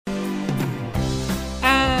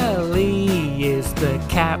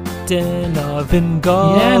captain of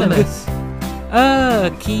Ingolimus.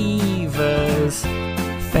 Akiva's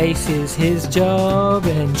faces his job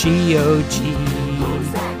and GOG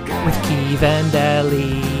with Keeve and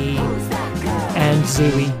Ellie and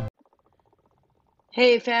Zooey.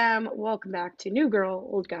 Hey fam, welcome back to New Girl,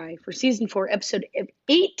 Old Guy for Season 4, Episode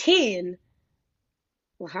 18,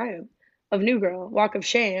 of New Girl, Walk of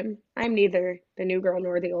Shame. I'm neither the new girl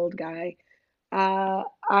nor the old guy.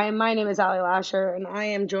 My name is Allie Lasher, and I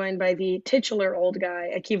am joined by the titular old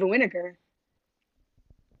guy, Akiva Winokur.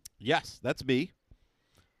 Yes, that's me.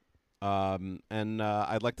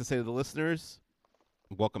 I'd like to say to the listeners,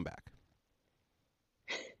 welcome back.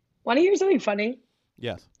 Want to hear something funny?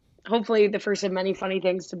 Yes. Hopefully the first of many funny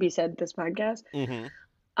things to be said this podcast. Mm-hmm.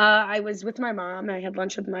 I was with my mom. I had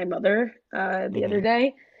lunch with my mother the other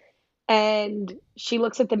day, and she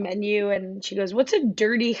looks at the menu and she goes, "What's a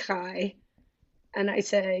dirty chai?" And I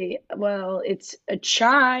say, "Well, it's a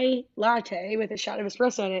chai latte with a shot of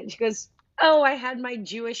espresso in it." And she goes, "Oh, I had my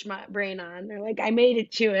Jewish brain on." They're like, "I made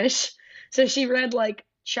it Jewish." So she read like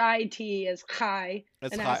chai tea as chai.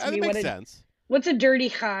 That's and chai. asked That me makes sense. What's a dirty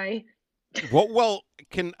chai? What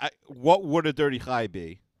would a dirty chai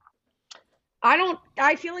be?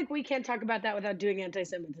 I feel like we can't talk about that without doing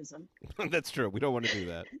anti-Semitism. That's true. We don't want to do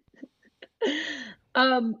that.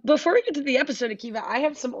 Before we get to the episode, Akiva, I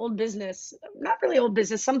have some old business. Not really old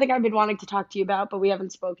business, something I've been wanting to talk to you about, but we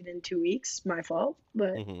haven't spoken in 2 weeks. My fault.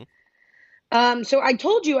 But so I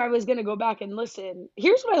told you I was going to go back and listen.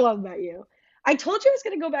 Here's what I love about you. I told you I was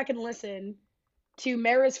going to go back and listen to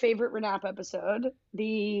Mara's favorite Renap episode,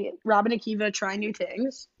 the Robin Akiva Try New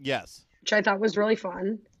Things. Yes. Which I thought was really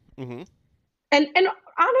fun. Mm-hmm. And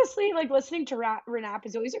honestly, like, listening to Renap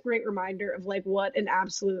is always a great reminder of, like, what an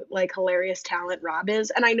absolute, like, hilarious talent Rob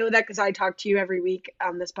is. And I know that because I talk to you every week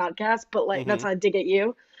on this podcast, but, like, that's how I dig at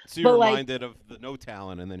you. So you're but, reminded of the no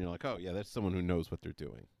talent, and then you're like, oh, yeah, that's someone who knows what they're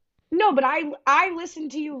doing. No, but I listen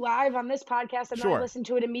to you live on this podcast, and Sure. I listen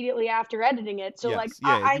to it immediately after editing it. So, yes. like,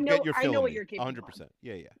 yeah, I know what you're capable 100%.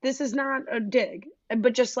 Yeah. This is not a dig.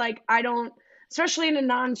 But just, like, I don't, especially in a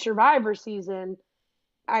non-Survivor season,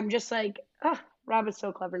 I'm just like, oh, Rob is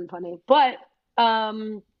so clever and funny. But,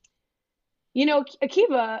 you know,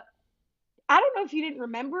 Akiva, I don't know if you didn't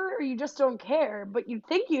remember or you just don't care, but you'd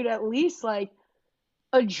think you'd at least, like,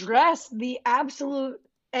 address the absolute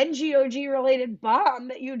NGOG-related bomb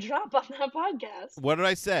that you drop on that podcast. What did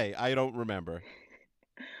I say? I don't remember.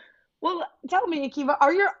 Well, tell me, Akiva,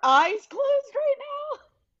 are your eyes closed right now?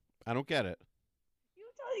 I don't get it.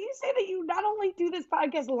 You say that you not only do this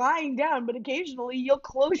podcast lying down, but occasionally you'll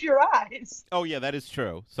close your eyes. Oh yeah, that is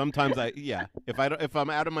true. Sometimes if I'm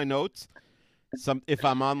out of my notes, if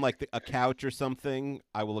I'm on like a couch or something,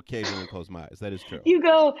 I will occasionally close my eyes. That is true. You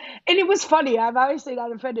go, and it was funny. I'm obviously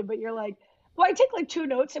not offended, but you're like, well, I take like 2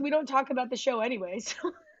 notes and we don't talk about the show anyway.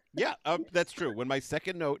 So yeah, that's true. When my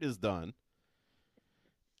second note is done,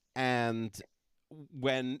 and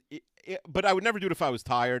but I would never do it if I was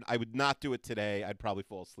tired. I would not do it today. I'd probably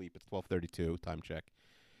fall asleep. It's 12:32. Time check.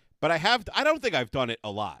 But I don't think I've done it a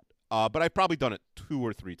lot. But I've probably done it 2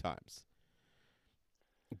 or 3 times.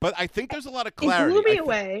 But I think there's a lot of clarity. It blew me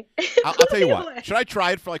away. I'll tell you what. Should I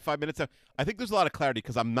try it for like 5 minutes? I think there's a lot of clarity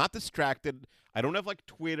because I'm not distracted. I don't have like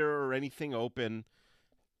Twitter or anything open.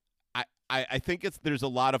 I think there's a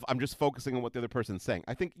lot of, I'm just focusing on what the other person's saying.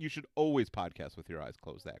 I think you should always podcast with your eyes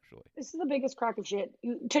closed, actually. This is the biggest crock of shit.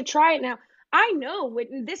 To try it now, I know,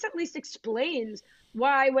 this at least explains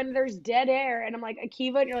why when there's dead air and I'm like,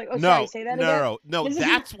 Akiva, and you're like, oh, sorry, say that again. No,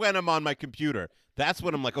 that's when I'm on my computer. That's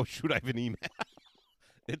when I'm like, oh, shoot, I have an email.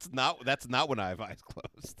 That's not when I have eyes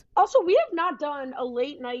closed. Also, we have not done a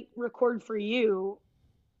late night record for you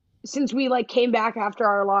since we like came back after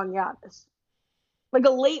our long yachts. Like a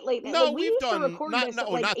late night. No, like, we've done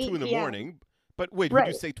not 2 in the morning. But wait, right.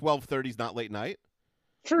 Would you say 12:30 is not late night?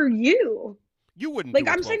 For you. You wouldn't. Like,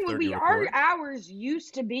 do a I'm saying when our hours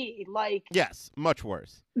used to be like. Yes, much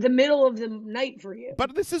worse. The middle of the night for you.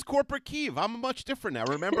 But this is corporate Kyiv. I'm much different now.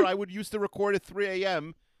 Remember, I would used to record at 3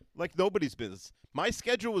 a.m. like nobody's business. My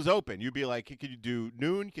schedule was open. You'd be like, can you do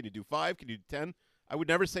noon? Can you do 5? Can you do 10? I would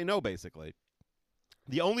never say no, basically.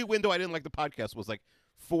 The only window I didn't like the podcast was like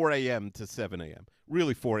 4 a.m. to 7 a.m.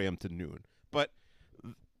 Really 4 a.m. to noon. But,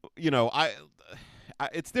 you know,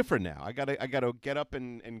 it's different now. I gotta get up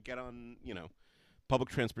and get on, you know, public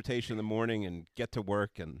transportation in the morning and get to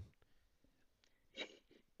work and.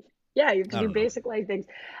 Yeah, you can do basic life things.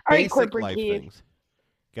 All right, corporate life things.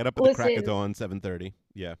 Get up at the crack of dawn, 7:30.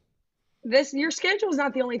 Yeah. Your schedule is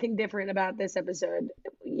not the only thing different about this episode.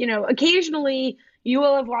 You know, occasionally you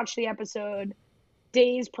will have watched the episode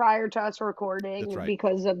days prior to us recording That's right.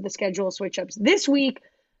 because of the schedule switch-ups. This week,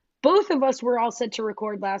 both of us were all set to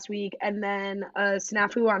record last week, and then a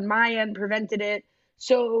snafu on my end prevented it.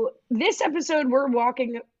 So this episode, we're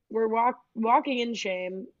walking in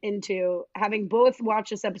shame into having both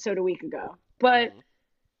watched this episode a week ago. But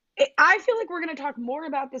I feel like we're going to talk more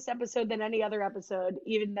about this episode than any other episode,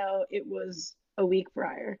 even though it was a week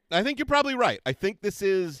prior. I think you're probably right. I think it's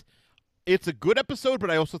a good episode,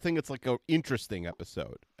 but I also think it's like an interesting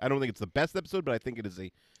episode. I don't think it's the best episode, but I think it is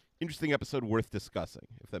a interesting episode worth discussing,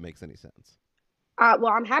 if that makes any sense. Well,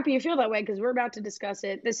 I'm happy you feel that way because we're about to discuss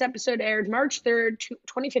it. This episode aired March 3rd,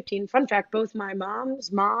 2015. Fun fact, both my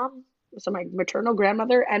mom's mom, so my maternal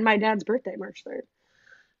grandmother, and my dad's birthday, March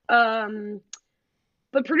 3rd.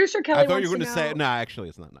 But producer Kelly I thought you were going to say, nah, actually,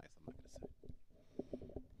 it's not nice. I'm not going to say.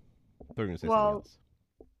 I thought you were going to say something else.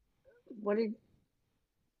 What did...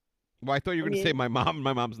 Well, I thought you were going to say my mom and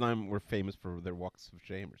my mom's name were famous for their walks of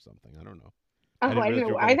shame or something. I don't know. Oh, I didn't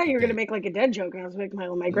know. I thought you were going to make like a dead joke, and I was like,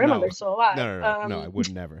 my grandmother's still alive. No, I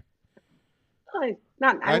would never. I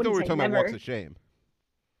thought we were talking about walks of shame.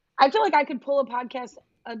 I feel like I could pull a podcast,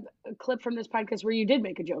 a clip from this podcast where you did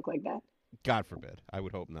make a joke like that. God forbid. I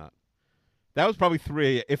would hope not. That was probably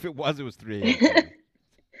 3 a.m. If it was 3 a.m.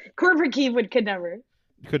 Corporate Keith could never.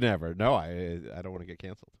 Could never. No, I don't want to get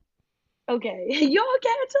canceled. Okay. You're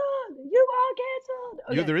canceled. You are canceled.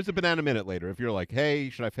 Okay. There is a Banana Minute later. If you're like, hey,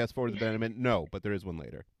 should I fast forward the Banana Minute? No, but there is one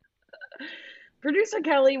later. Producer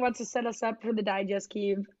Kelly wants to set us up for the digest,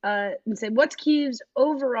 Keith, and say, what's Keith's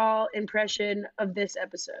overall impression of this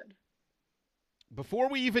episode? Before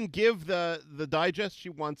we even give the digest, she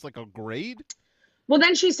wants like a grade? Well,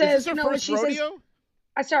 then she says, is this her first rodeo?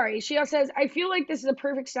 She also says, I feel like this is a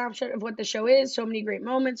perfect snapshot of what the show is. So many great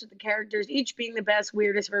moments with the characters, each being the best,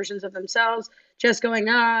 weirdest versions of themselves. Just going,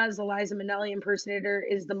 the Liza Minnelli impersonator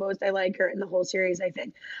is the most I like her in the whole series, I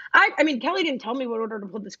think. I mean, Kelly didn't tell me what order to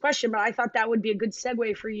put this question, but I thought that would be a good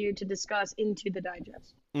segue for you to discuss into the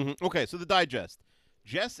digest. Mm-hmm. Okay, so the digest.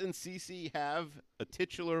 Jess and Cece have a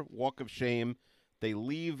titular walk of shame. They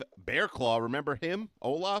leave Bear Claw. Remember him?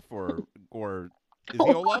 Olaf? Or is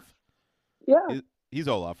he Olaf? Yeah. He's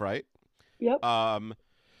Olaf, right? Yep.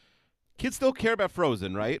 Kids still care about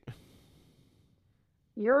Frozen, right?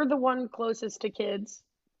 You're the one closest to kids.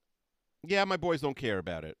 Yeah, my boys don't care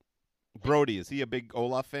about it. Brody, is he a big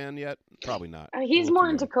Olaf fan yet? Probably not. He's more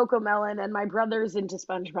into Cocomelon, and my brother's into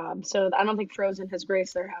SpongeBob, so I don't think Frozen has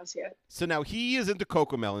graced their house yet. So now he is into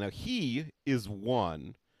Cocomelon. Now he is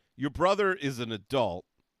one. Your brother is an adult,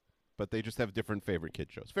 but they just have different favorite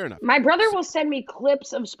kid shows. Fair enough. My brother will send me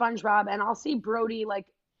clips of SpongeBob, and I'll see Brody like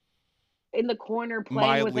in the corner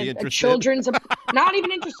playing with a children's, not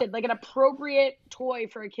even interested, like an appropriate toy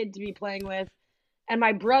for a kid to be playing with. And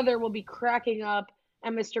my brother will be cracking up,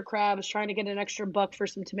 and Mr. Krabs trying to get an extra buck for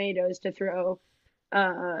some tomatoes to throw.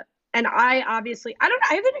 And I have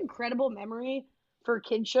an incredible memory for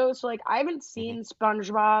kid shows. So like I haven't seen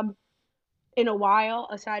SpongeBob in a while,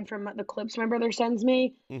 aside from the clips my brother sends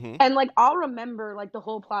me. Mm-hmm. And like I'll remember like the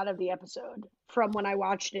whole plot of the episode from when I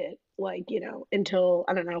watched it, like, until,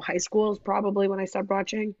 I don't know, high school is probably when I stopped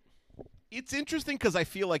watching. It's interesting because I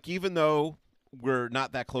feel like even though we're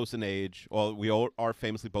not that close in age, well, we all are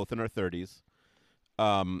famously both in our 30s,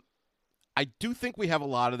 I do think we have a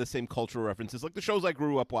lot of the same cultural references. Like the shows I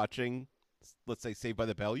grew up watching, let's say Saved by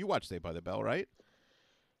the Bell. You watched Saved by the Bell, right?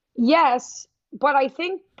 Yes, but I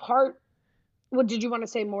think well, did you want to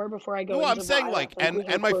say more before I go? No, I'm saying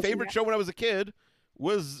and my favorite show when I was a kid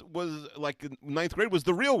was like in 9th grade was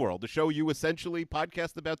The Real World, the show you essentially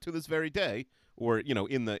podcast about to this very day, or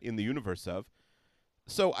in the universe of.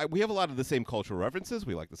 So we have a lot of the same cultural references.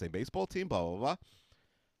 We like the same baseball team. Blah blah blah.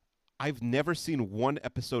 I've never seen one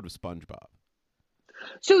episode of SpongeBob.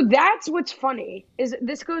 So that's what's funny is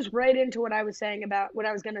this goes right into what I was saying about what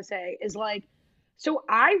I was gonna say is like. So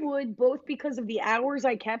I would, both because of the hours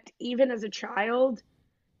I kept even as a child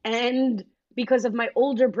and because of my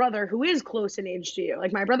older brother who is close in age to you.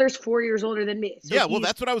 Like my brother's 4 years older than me. So yeah, well,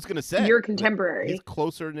 that's what I was going to say. You're contemporary. He's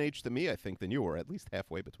closer in age to me, I think, than you were, at least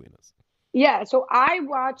halfway between us. Yeah, so I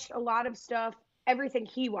watched a lot of stuff, everything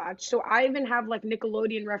he watched. So I even have like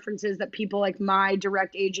Nickelodeon references that people like my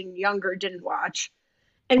direct age and younger didn't watch.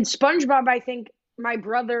 And SpongeBob, I think my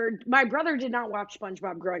brother did not watch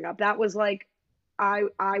SpongeBob growing up. That was like,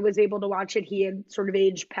 I was able to watch it. He had sort of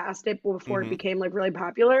aged past it before it became like really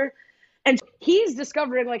popular. And he's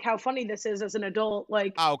discovering like how funny this is as an adult,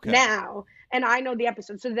 like now. And I know the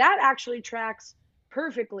episode. So that actually tracks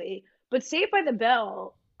perfectly. But Saved by the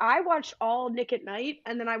Bell, I watched all Nick at Night,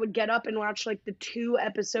 and then I would get up and watch like the 2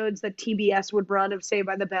 episodes that TBS would run of Saved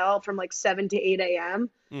by the Bell from like 7 to 8 a.m.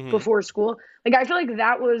 Before school. Like, I feel like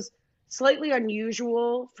that was slightly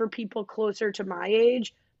unusual for people closer to my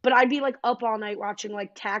age, but I'd be like up all night watching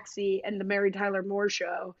like Taxi and the Mary Tyler Moore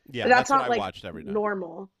Show. Yeah, But that's not what I like watched every night.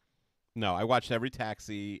 normal. No, I watched every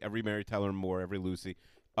Taxi, every Mary Tyler Moore, every Lucy.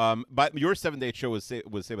 But your 7-Day show was Saved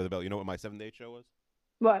by the Bell. You know what my 7-Day show was?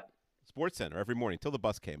 What? Sports Center every morning till the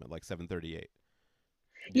bus came at like 7:38.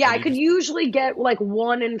 Yeah, And I you could just- usually get like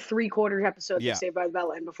 1 3/4 episodes Yeah. of Saved by the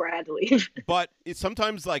Bell in before I had to leave. But it's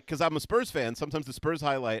sometimes like, because I'm a Spurs fan, sometimes the Spurs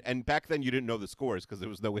highlight, and back then you didn't know the scores because there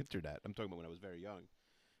was no internet. I'm talking about when I was very young.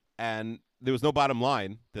 And there was no bottom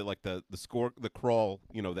line that like the score, the crawl,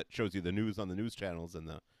 that shows you the news on the news channels and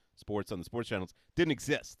the sports on the sports channels didn't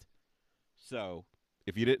exist. So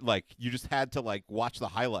if you didn't you just had to like watch the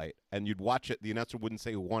highlight and you'd watch it. The announcer wouldn't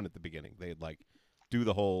say who won at the beginning. They'd like do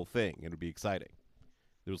the whole thing. It would be exciting.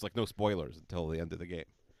 There was like no spoilers until the end of the game.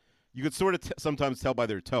 You could sort of sometimes tell by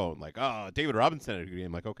their tone, like, oh, David Robinson had a good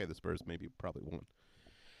game. Like, okay, the Spurs probably won.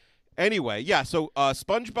 Anyway, yeah. So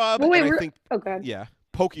SpongeBob, Well, wait, and I think okay. yeah,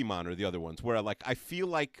 Pokemon are the other ones where like I feel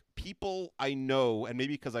like people I know, and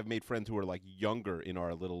maybe because I've made friends who are like younger in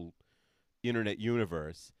our little internet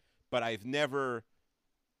universe, but I've never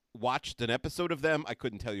watched an episode of them. I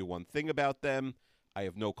couldn't tell you one thing about them. I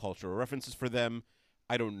have no cultural references for them.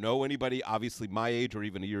 I don't know anybody, obviously my age or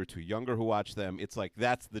even a year or two younger, who watch them. It's like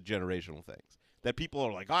that's the generational things. That people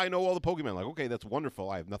are like, I know all the Pokemon. Like, okay, that's wonderful.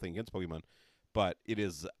 I have nothing against Pokemon. But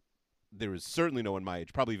there is certainly no one my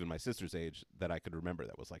age, probably even my sister's age, that I could remember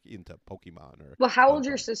that was like into Pokemon or. Well, how old's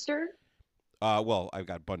your SpongeBob. sister? Well, I've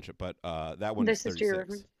got a bunch of, but that one The is sister you're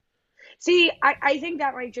 36. referencing. See, I think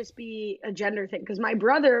that might just be a gender thing because my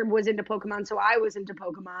brother was into Pokemon, so I was into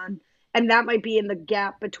Pokemon, and that might be in the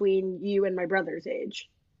gap between you and my brother's age.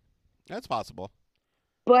 That's possible.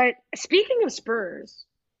 But speaking of Spurs,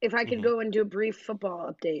 if I could Mhm. go and do a brief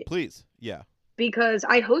football update, Please, yeah. because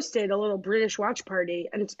I hosted a little British watch party,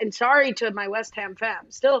 and sorry to my West Ham fam,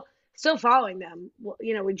 still following them. Well,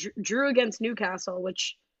 we drew against Newcastle,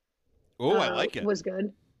 which Oh, I like it. was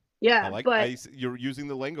good. Yeah, I like. but You're using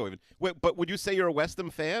the lingo even. Wait, but would you say you're a West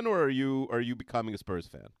Ham fan, or are you becoming a Spurs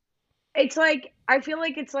fan? it's like I feel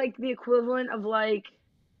like it's like the equivalent of like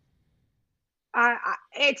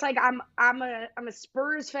it's like I'm a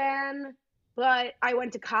Spurs fan, but I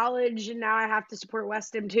went to college and now I have to support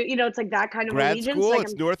West Ham too. It's like that kind of Grad allegiance. school. Like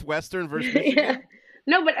It's Northwestern versus Michigan. yeah.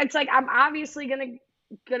 No, but it's like I'm obviously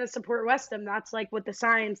gonna support West Ham. That's like what the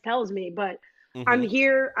science tells me. But Mhm. I'm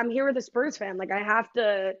here with a Spurs fan. Like I have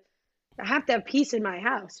to have peace in my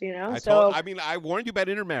house. I warned you about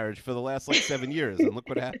intermarriage for the last like 7 years, and look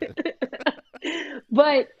what happened.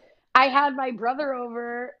 But I had my brother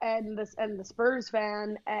over and the Spurs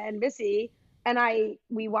fan and Missy, and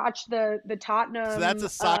we watched the Tottenham. So that's a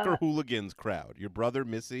soccer hooligans crowd. Your brother,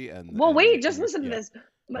 Missy, and. Well, and- wait, just and- listen to yeah. this.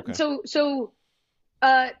 Okay. So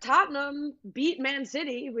Tottenham beat Man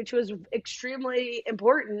City, which was extremely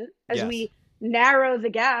important as Yes. we narrow the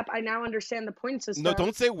gap. I now understand the point system. No,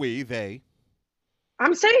 don't say we. They.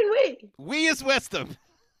 I'm saying we. We is West Ham.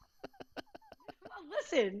 Well,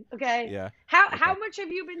 listen, okay. Yeah. How much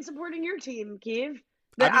have you been supporting your team, Kiev?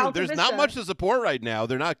 The I mean, Alta there's Vista. not much to support right now.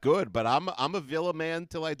 They're not good, but I'm a Villa man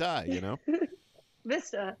till I die. You know.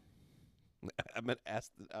 Vista. I'm an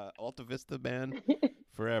Alta Vista man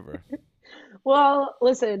forever. Well,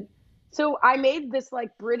 listen. So I made this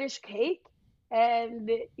like British cake, and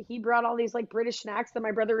he brought all these like British snacks that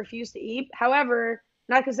my brother refused to eat. However,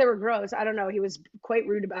 not because they were gross. I don't know. He was quite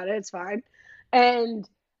rude about it. It's fine. And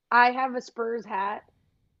I have a Spurs hat,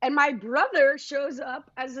 and my brother shows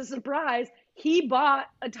up as a surprise. He bought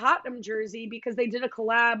a Tottenham jersey because they did a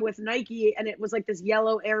collab with Nike, and it was like this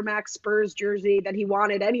yellow Air Max Spurs jersey that he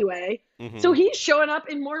wanted anyway. Mhm. So he's showing up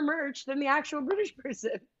in more merch than the actual British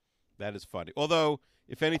person. That is funny. Although,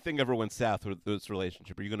 if anything ever went south with this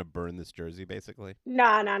relationship, are you going to burn this jersey, basically?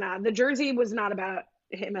 Nah. The jersey was not about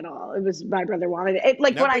him at all. It was my brother wanted it.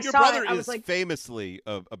 Like Now, when but I your saw brother it, I is was like, famously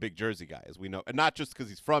a big Jersey guy, as we know, and not just because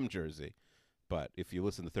he's from Jersey, but if you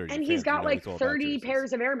listen to 30, and he's got like 30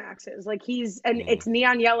 pairs of Air Maxes. Like it's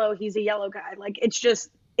neon yellow. He's a yellow guy. Like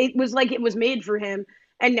it was like it was made for him.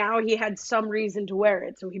 And now he had some reason to wear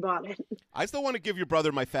it, so he bought it. I still want to give your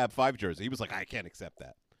brother my Fab Five jersey. He was like, I can't accept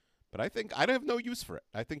that, but I think I have no use for it.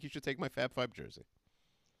 I think you should take my Fab Five jersey.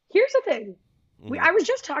 Here's the thing. Mhm. I was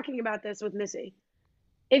just talking about this with Missy.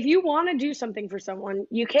 If you want to do something for someone,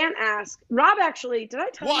 you can't ask. Rob, actually, did I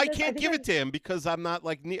tell Well, you I this? can't think give I- it to him because I'm not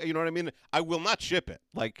like, you know what I mean? I will not ship it.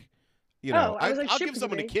 Like, Oh, I was like, I'll ship give it to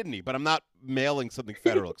someone a me. kidney, but I'm not mailing something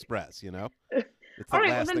Federal Express, you know? It's the All right,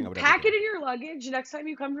 well last thing I then would pack ever it do. in your luggage next time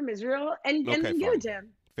you come from Israel and Okay, then give fine. it to him.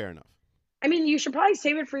 Fair enough. I mean, you should probably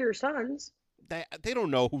save it for your sons. They don't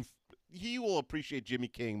know who. He will appreciate Jimmy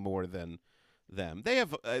King more than them.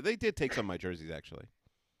 They did take some of my jerseys actually.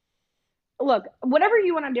 Look, whatever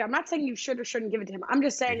you want to do, I'm not saying you should or shouldn't give it to him. I'm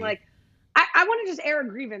just saying, Mhm. like, I want to just air a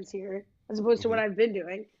grievance here, as opposed to what Mhm. I've been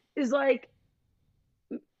doing. Is like,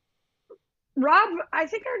 Rob, I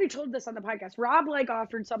think I already told this on the podcast. Rob, like,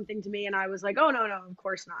 offered something to me, and I was like, oh, no, of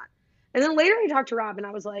course not. And then later I talked to Rob, and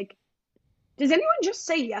I was like, does anyone just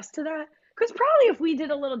say yes to that? Because probably if we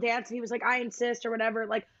did a little dance and he was like, I insist or whatever,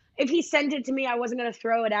 like, if he sent it to me, I wasn't going to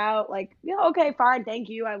throw it out. Like, yeah, okay, fine, thank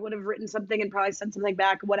you. I would have written something and probably sent something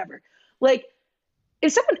back, whatever. Like,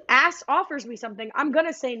 if someone offers me something, I'm going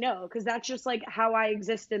to say no, because that's just, like, how I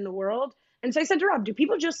exist in the world. And so I said to Rob, do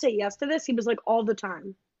people just say yes to this? He was like, all the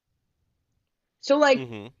time. So, like,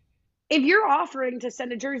 Mhm. if you're offering to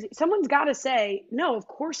send a jersey, someone's got to say, no, of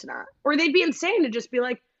course not. Or they'd be insane to just be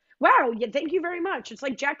like, wow, yeah, thank you very much. It's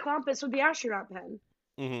like Jack Klompus with the astronaut pen.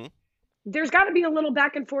 Mhm. There's got to be a little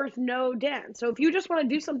back and forth no dance. So if you just want to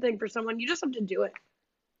do something for someone, you just have to do it.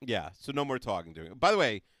 Yeah. So no more talking to him. By the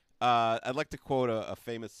way, I'd like to quote a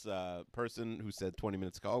famous person who said 20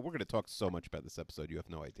 minutes ago, "Oh, we're going to talk so much about this episode. You have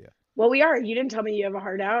no idea." Well, we are. You didn't tell me you have a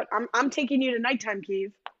heart out. I'm taking you to nighttime,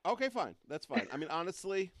 Keeve. Okay, fine. That's fine. I mean,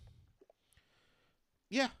 honestly,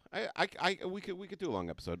 yeah, we could do a long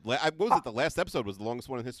episode. What was it? The last episode was the longest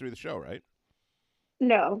one in the history of the show, right?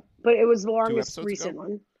 No, but it was the 2 longest episodes recent ago?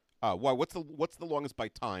 one. Why? What's the longest by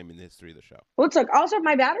time in the history of the show? Well, it's like also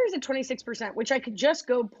my battery's at 26%, which I could just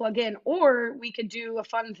go plug in, or we could do a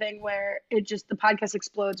fun thing where the podcast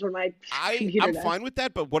explodes when my computer I'm dies. fine with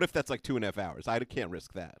that, but what if that's like 2.5 hours? I can't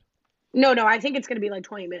risk that. No, I think it's going to be like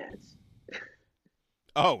 20 minutes.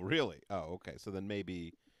 Oh, really? Oh, okay. So then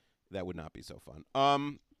maybe that would not be so fun. All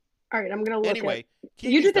right, I'm going to look Anyway,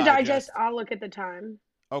 you do Kiki's the digest, I'll look at the time.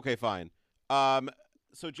 Okay, fine.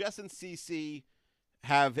 So Jess and Cece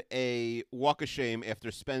have a walk of shame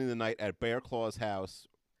after spending the night at Bear Claw's house,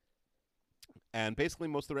 and basically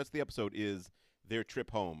most of the rest of the episode is their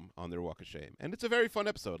trip home on their walk of shame. And it's a very fun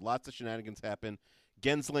episode. Lots of shenanigans happen.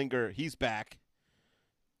 Genslinger, he's back.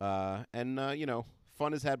 And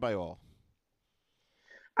fun is had by all.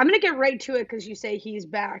 I'm going to get right to it because you say he's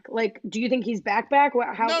back. Like, do you think he's back? No.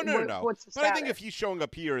 What's the But I status? think if he's showing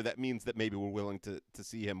up here, that means that maybe we're willing to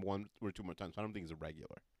see him 1 or 2 more times. I don't think he's a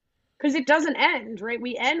regular. Because it doesn't end, right?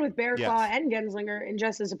 We end with Bear Claw Yes. and Genslinger in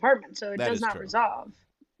Jess's apartment, so it That does is not true. resolve.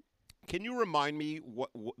 Can you remind me what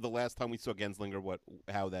the last time we saw Genslinger,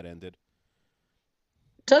 how that ended?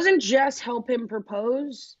 Doesn't Jess help him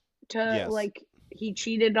propose to, Yes. like, he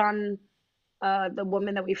cheated on the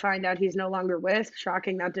woman that we find out he's no longer with?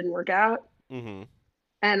 Shocking that didn't work out. Mm-hmm.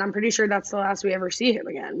 And I'm pretty sure that's the last we ever see him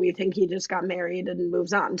again. We think he just got married and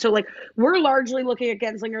moves on. So, like, we're largely looking at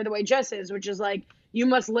Genslinger the way Jess is, which is like, you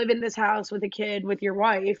must live in this house with a kid with your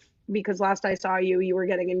wife because last I saw you, you were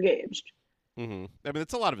getting engaged. Mm-hmm. I mean,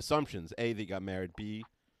 it's a lot of assumptions. A, that you got married. B,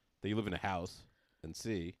 that you live in a house. And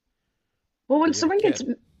C, Well, when you have a someone gets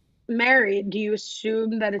kid. married, do you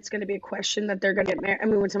assume that it's going to be a question that they're going to get married? I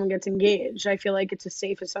mean, when someone gets engaged, I feel like it's a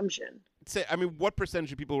safe assumption. what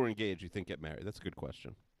percentage of people who are engaged you think get married? That's a good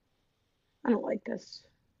question. I don't like this.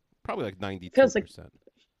 Probably like 92%.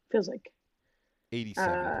 Feels like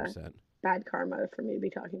 87%. bad karma for me to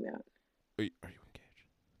be talking about. Are you engaged?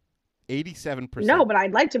 87%. No, but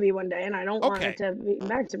I'd like to be one day, and I don't want Okay. it to be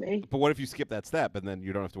back to me. But what if you skip that step and then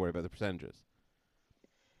you don't have to worry about the percentages?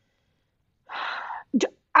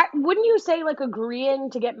 Wouldn't you say, like, agreeing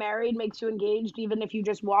to get married makes you engaged even if you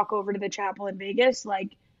just walk over to the chapel in Vegas?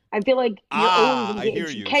 Like, I feel like you're always I hear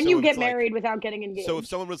engaged. you. Can So you if get it's like- married without getting engaged? So if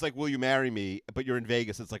someone was like, "Will you marry me?" but you're in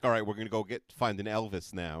Vegas, it's like, "All right, we're going to go find an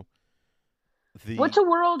Elvis now." What's a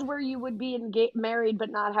world where you would be married but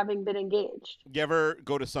not having been engaged? You ever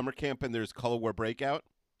go to summer camp and there's Color War Breakout?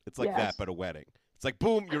 It's like Yes. that, but a wedding. It's like,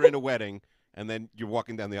 boom, you're in a wedding, and then you're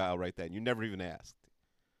walking down the aisle right then. You never even asked.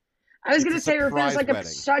 I was It's going a to say, or if there's surprise like wedding.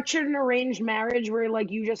 such an arranged marriage where, like,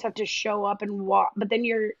 you just have to show up and walk, but then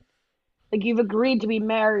you're like, you've agreed to be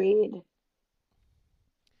married.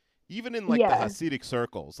 Even in like Yeah. the Hasidic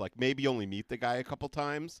circles, like maybe you only meet the guy a couple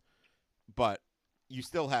times, but you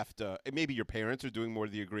still have to. Maybe your parents are doing more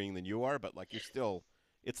of the agreeing than you are, but like you're still.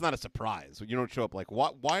 It's not a surprise. You don't show up like,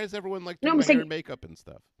 what? Why is everyone like No, doing I'm my saying- hair and makeup and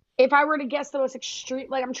stuff? If I were to guess the most extreme,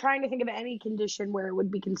 like, I'm trying to think of any condition where it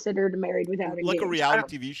would be considered married without engaged. Like a I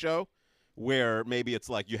reality don't- TV show where maybe it's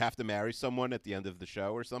like you have to marry someone at the end of the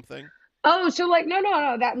show or something. Oh, so like, no,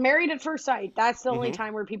 that married at first sight. That's the only Mhm.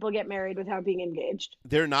 time where people get married without being engaged.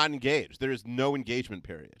 They're not engaged. There is no engagement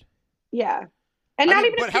period. Yeah. And I not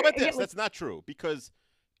mean, even but if how you're, about this? again, like, That's not true because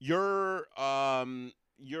you're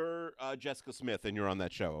Jessica Smith and you're on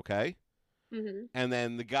that show, okay? mhm. And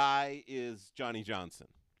then the guy is Johnny Johnson.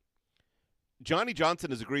 Johnny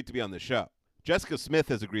Johnson has agreed to be on the show. Jessica Smith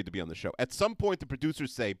has agreed to be on the show. At some point, the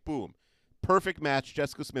producers say, boom, perfect match,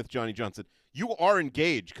 Jessica Smith, Johnny Johnson. You are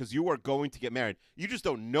engaged because you are going to get married. You just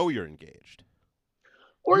don't know you're engaged.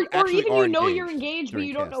 You Or actually even are you know you're engaged engaged, but during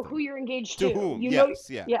you don't know casting. who you're engaged To to. whom? You know, Yes,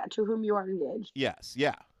 yeah. yeah, to whom you are engaged. Yes,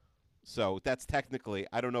 yeah. So that's technically,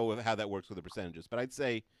 I don't know how that works with the percentages, but I'd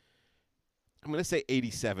say, I'm going to say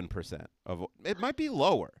 87% of it might be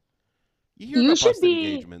lower. You hear You about should busted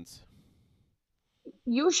be. engagements.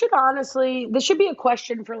 You should honestly. This should be a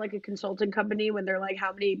question for like a consulting company when they're like,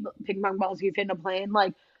 "How many ping pong balls do you fit in a plane?"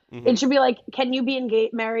 Like, Mm-hmm. it should be like, "Can you be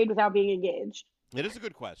married without being engaged?" It is a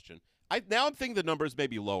good question. Now I'm thinking the numbers may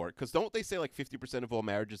be lower because don't they say like 50% of all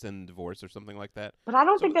marriages end in divorce or something like that? But I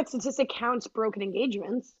don't So think that statistic counts broken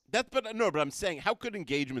engagements. but I'm saying how could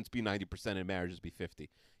engagements be 90% and marriages be 50?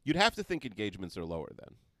 You'd have to think engagements are lower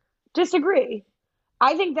then. Disagree.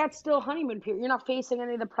 I think that's still honeymoon period. You're not facing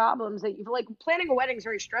any of the problems that you like. Planning a wedding is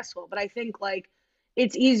very stressful, but I think like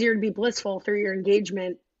it's easier to be blissful through your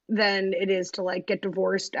engagement than it is to like get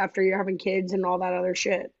divorced after you're having kids and all that other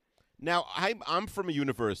shit. Now I'm from a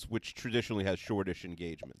universe which traditionally has shortish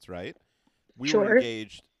engagements, right? We were Sure.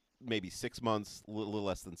 engaged maybe 6 months, a little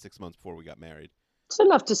less than 6 months before we got married. It's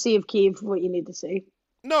enough to see if Kiev what you need to see.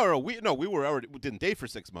 No, we didn't date for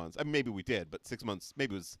 6 months. I mean, maybe we did, but 6 months,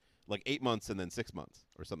 maybe it was like 8 months and then 6 months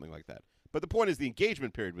or something like that. But the point is, the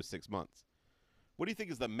engagement period was 6 months. What do you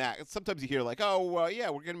think is the max? Sometimes you hear like, oh, yeah,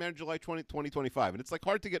 we're getting married July 2025, and it's like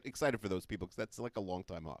hard to get excited for those people because that's like a long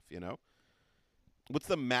time off, you know. What's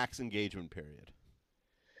the max engagement period?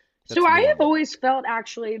 So I have normal. always felt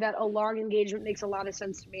actually that a long engagement makes a lot of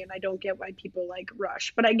sense to me, and I don't get why people like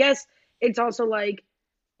rush. But I guess it's also like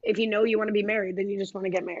if you know you want to be married, then you just want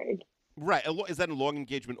to get married. Right. Is that a long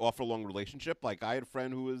engagement off a long relationship? Like I had a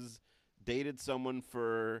friend who was dated someone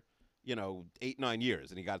for, 8-9 years,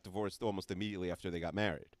 and he got divorced almost immediately after they got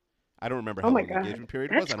married. I don't remember Oh how my long the God. engagement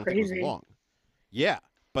period That's was. I don't think it was crazy. long. Yeah.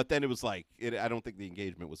 But then it was like, I don't think the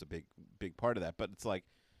engagement was a big part of that. But it's like,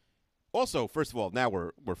 also, first of all, now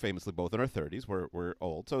we're famously both in our 30s. We're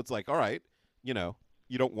old. So it's like, all right, you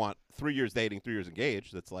don't want 3 years dating, 3 years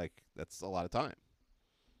engaged. That's a lot of time.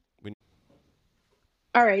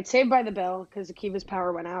 All right, Saved by the Bell because Akiva's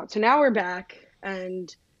power went out. So now we're back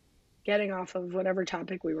and getting off of whatever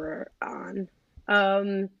topic we were on.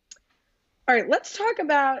 All right, let's talk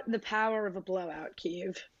about the power of a blowout,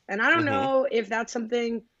 Kiev. And I don't know if that's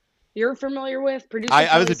something you're familiar with. Producer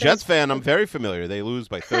I was Kelly a Jets says- fan. I'm very familiar. They lose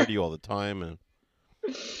by 30 all the time. And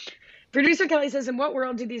Producer Kelly says, in what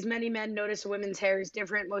world do these many men notice a woman's hair is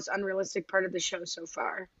different? Most unrealistic part of the show so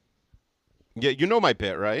far. yeah, you know my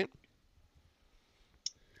bit, right?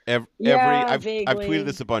 I've vaguely. tweeted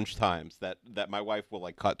this a bunch of times that my wife will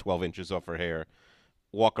like cut 12 inches off her hair,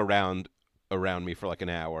 walk around me for like an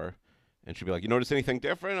hour, and she'll be like, "You notice anything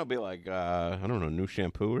different?" I'll be like, "I don't know, new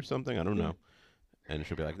shampoo or something. I don't know." And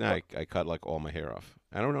she'll be like, "Nah, I cut like all my hair off.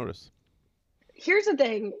 I don't notice." Here's the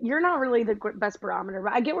thing. You're not really the best barometer,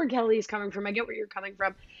 but I get where Kelly's coming from. I get where you're coming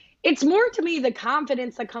from. It's more to me the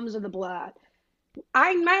confidence that comes with the blowout.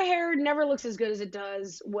 My hair never looks as good as it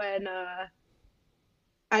does when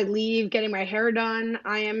I leave getting my hair done.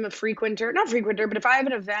 I am a frequenter, not frequenter, but if I have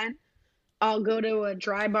an event, I'll go to a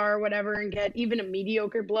dry bar or whatever and get even a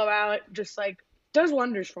mediocre blowout. Just like does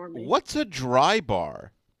wonders for me. What's a dry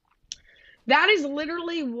bar? That is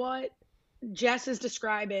literally what Jess is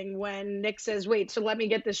describing when Nick says, wait, so let me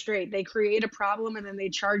get this straight. They create a problem and then they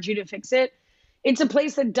charge you to fix it. It's a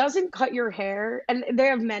place that doesn't cut your hair. And they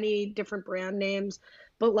have many different brand names,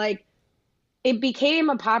 but like it became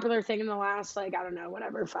a popular thing in the last, like, I don't know,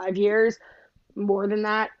 whatever, 5 years, more than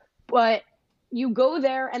that. But you go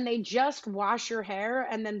there and they just wash your hair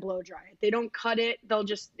and then blow dry it. They don't cut it.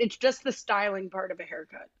 It's just the styling part of a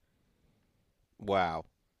haircut. Wow.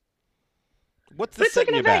 What's the But it's set like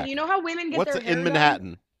in an your event. back? You know how women get What's their it hair in done?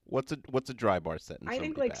 Manhattan? What's a dry bar set in I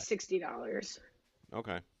think somebody's like back? $60.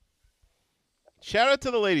 Okay. Shout out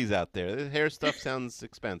to the ladies out there. The hair stuff sounds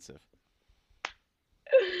expensive.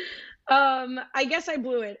 I guess I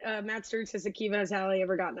blew it. Matt Stewart says Akiva has Hallie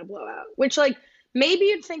ever gotten a blowout? Which, like, maybe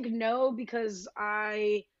you'd think no because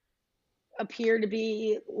I appear to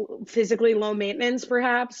be physically low maintenance,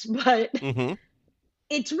 perhaps, but Mm-hmm.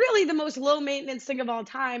 it's really the most low maintenance thing of all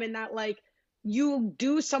time in that, like, you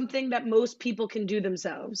do something that most people can do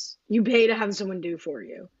themselves. You pay to have someone do for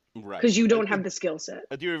you Right. because you don't have the skill set.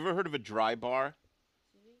 Have you ever heard of a dry bar?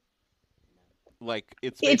 Like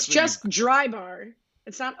It's basically just dry bar.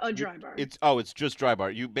 It's not a dry bar. It's just dry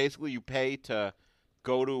bar. You pay to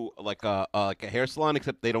go to like a hair salon,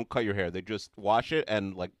 except they don't cut your hair. They just wash it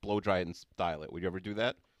and like blow dry it and style it. Would you ever do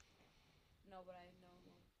that? No, but I know.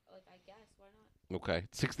 Like, I guess. Why not? Okay,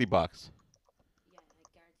 $60. Yeah, I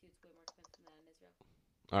guarantee it's way more expensive than in Israel.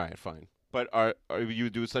 All right, fine. But are you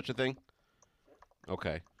do such a thing?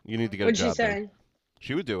 Okay, you need to get What'd a she job. Then. say?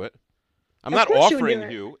 She would do it. I'm Of not course she would do offering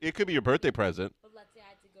it. you. It could be your birthday present. But let's say I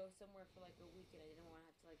had to go somewhere for like a week and I didn't want to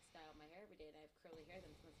have to like style my hair every day and I have curly hair, then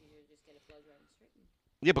it's much easier to just get it blow dry and straightened.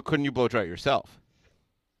 Yeah, but couldn't you blow dry it yourself?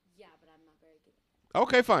 Yeah, but I'm not very good at that.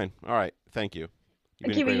 Okay, fine. All right, thank you. You've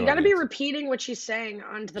been a Akiva, great you got to be audience. repeating what she's saying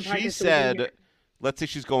onto the podcast. She so we can hear said, let's say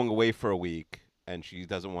she's going away for a week and she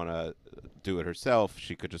doesn't want to do it herself.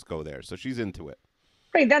 She could just go there. So she's into it.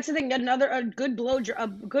 Right, that's the thing. A good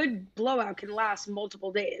blowout can last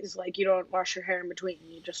multiple days. Like you don't wash your hair in between.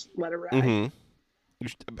 You just let it ride.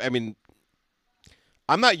 Mm-hmm. I mean,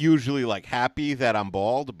 I'm not usually like happy that I'm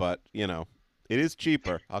bald, but you know, it is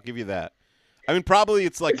cheaper. I'll give you that. I mean, probably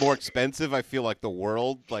it's like more expensive. I feel like the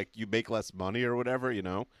world, like you make less money or whatever, you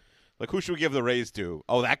know? Like who should we give the raise to?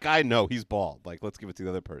 Oh, that guy? No, he's bald. Like let's give it to the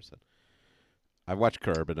other person. I watch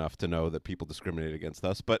Curb enough to know that people discriminate against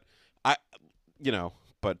us, but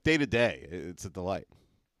but day to day, it's a delight.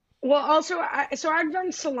 Well, also, I've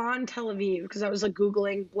done Salon Tel Aviv because I was like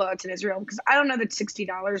Googling blowouts in Israel because I don't know that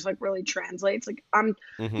 $60 like really translates. Like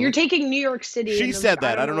you're taking New York City. She said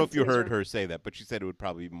that. I don't know if you it's heard Israel. her say that, but she said it would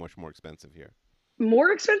probably be much more expensive here.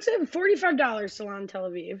 More expensive? $45 Salon Tel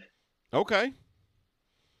Aviv. Okay.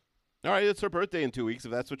 All right, it's her birthday in 2 weeks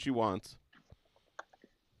if that's what she wants.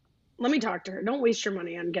 Let me talk to her. Don't waste your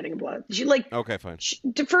money on getting a blowout. She like Okay, fine.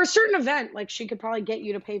 for a certain event, like she could probably get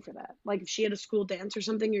you to pay for that. Like if she had a school dance or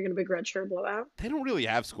something, you're gonna begrudge her a blowout. They don't really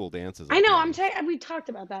have school dances. I know. I'm saying we talked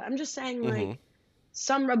about that. I'm just saying like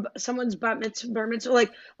someone's bar mitzvah.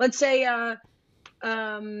 Like let's say I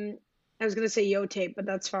was gonna say yo tape, but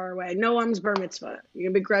that's far away. Noam's bar mitzvah. You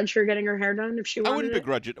gonna begrudge her getting her hair done if she wanted I wouldn't it?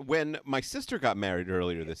 begrudge it. When my sister got married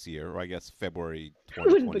earlier this year, or I guess February I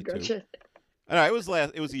wouldn't begrudge 2022. it. No, it was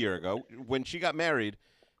a year ago when she got married.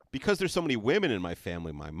 Because there's so many women in my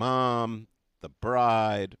family, my mom, the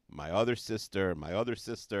bride, my other sister,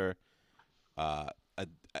 Ella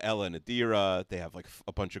and Adira. They have like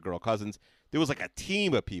a bunch of girl cousins. There was like a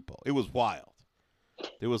team of people. It was wild.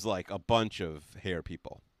 There was like a bunch of hair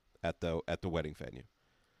people at the wedding venue.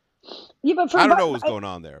 Yeah, but I don't know what was going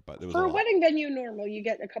on there, but there was for a a lot. wedding venue, normal you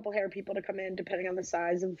get a couple hair people to come in, depending on the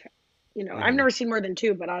size of. I've never seen more than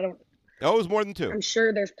two, but I don't. Oh, it was more than two. I'm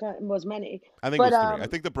sure was many. I think it was three. I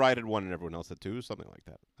think the bride had one and everyone else had two, something like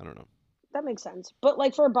that. I don't know. That makes sense. But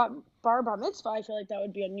like for a bar mitzvah, I feel like that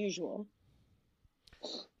would be unusual.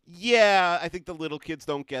 Yeah, I think the little kids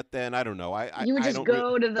don't get that. I don't know. You would just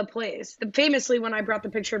go to the place. Famously, when I brought the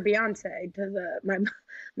picture of Beyonce to my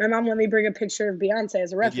mom let me bring a picture of Beyonce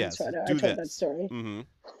as a reference photo. I told that story. Mm-hmm.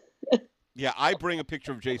 Yeah, I bring a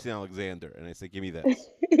picture of Jason Alexander and I say, "Give me this."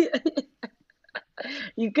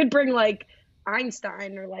 You could bring like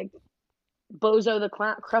Einstein or like Bozo the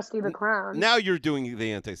Clown, Krusty the Clown. Now you're doing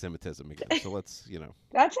the anti-Semitism again. So let's,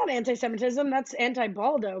 That's not anti-Semitism. That's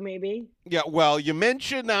anti-Baldo, maybe. Yeah, well, you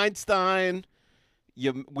mentioned Einstein.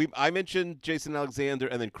 I mentioned Jason Alexander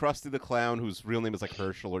and then Krusty the Clown, whose real name is like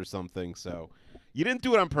Herschel or something. So you didn't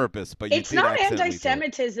do it on purpose, but it's not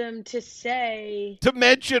anti-Semitism to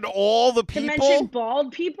mention all the people. To mention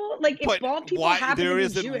bald people, like if bald people happen to be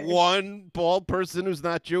Jewish. There isn't one bald person who's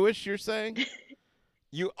not Jewish. You're saying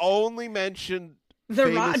you only mentioned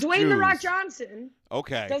Dwayne "The Rock" Johnson.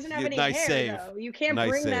 Okay, doesn't have any nice hair save. though. You can't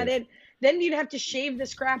bring that in. Then you'd have to shave the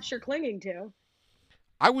scraps you're clinging to.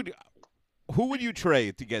 Who would you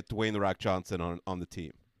trade to get Dwayne "The Rock" Johnson on the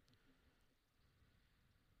team?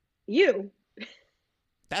 You.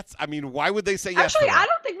 Why would they say yes? Actually, I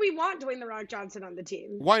don't think we want Dwayne "The Rock" Johnson on the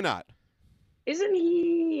team. Why not? Isn't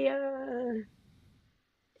he?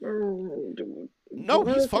 No,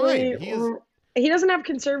 he's fine. He doesn't have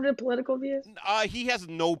conservative political views. He has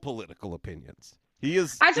no political opinions.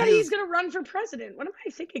 I thought he's going to run for president. What am I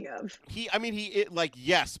thinking of?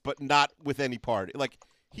 Yes, but not with any party. Like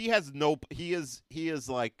he has no. He is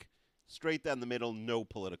like straight down the middle, no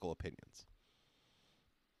political opinions.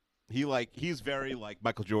 He's very like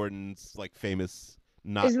Michael Jordan's like famous.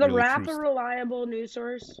 Not is the really Rap a reliable news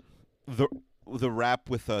source? The Rap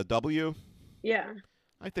with a W? Yeah,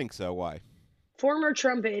 I think so. Why? Former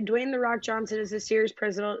Trump aide Dwayne "The Rock" Johnson is a serious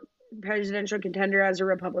presidential contender as a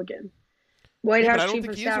Republican. White House Chief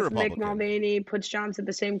of Staff Mick Mulvaney puts Johnson in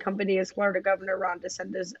the same company as Florida Governor Ron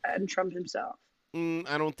DeSantis and Trump himself.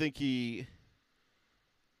 I don't think he.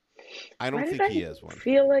 I don't think he is one.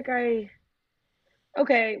 Feel like I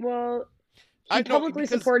Okay, well, I he know publicly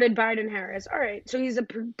because supported Biden-Harris. All right, so he's a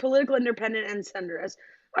political independent and centrist.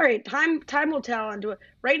 All right, time will tell. And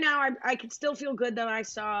right now, I could still feel good that I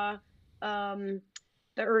saw the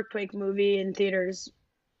earthquake movie in theaters.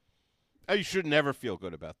 you should never feel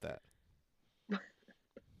good about that.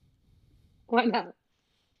 Why not?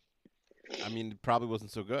 I mean, it probably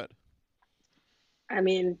wasn't so good. I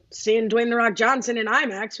mean, seeing Dwayne the Rock Johnson in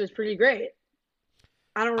IMAX was pretty great.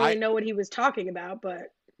 I don't really know what he was talking about,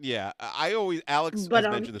 but yeah, I always Alex has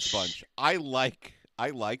mentioned this a bunch. I like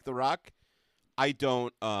The Rock. I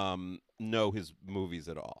don't know his movies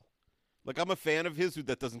at all. Like I'm a fan of his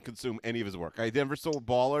that doesn't consume any of his work. I never saw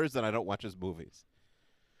Ballers, and I don't watch his movies.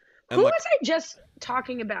 And who was I just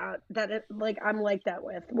talking about that? I'm like that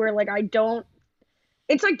with where like I don't.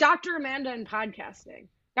 It's like Dr. Amanda in podcasting.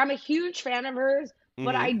 I'm a huge fan of hers,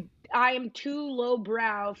 but I am too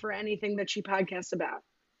lowbrow for anything that she podcasts about.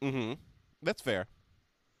 Mm-hmm. That's fair.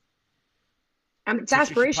 It's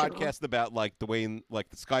aspirational. Podcast about like Dwayne, like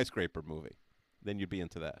the Skyscraper movie. Then you'd be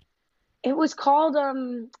into that. It was called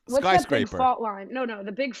what's that big fault line? No,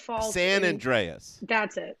 the big fault. San Andreas.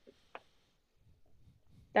 That's it.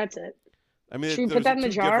 I mean, should we put that in the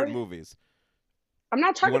jar? Different movies. I'm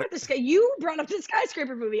not talking about the sky. You brought up the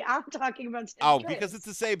Skyscraper movie. I'm talking about San Andreas. Because it's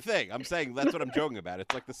the same thing. I'm saying that's what I'm joking about.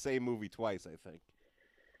 It's like the same movie twice, I think.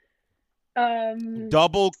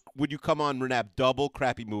 Double. Would you come on, Renab? Double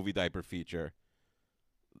crappy movie diaper feature.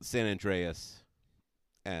 San Andreas,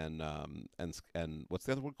 and what's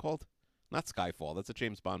the other one called? Not Skyfall. That's a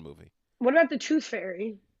James Bond movie. What about the Tooth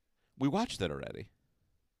Fairy? We watched that already.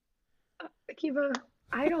 Akiva,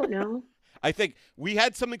 I don't know. I think we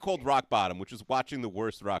had something called Rock Bottom, which was watching the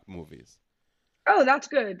worst rock movies. Oh, that's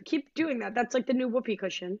good. Keep doing that. That's like the new whoopee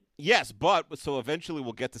cushion. Yes, but so eventually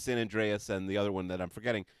we'll get to San Andreas and the other one that I'm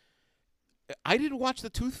forgetting. I didn't watch the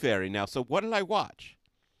Tooth Fairy now, so what did I watch?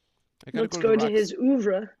 Let's go to his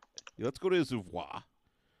oeuvre. Yeah, let's go to his oeuvre.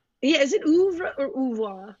 Yeah, is it oeuvre or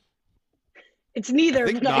oeuvre? It's neither. I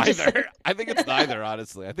think neither. I think it's neither,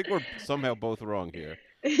 honestly. I think we're somehow both wrong here.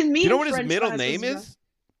 Do you know what his middle name is?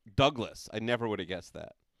 Douglas. I never would have guessed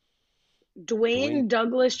that. Dwayne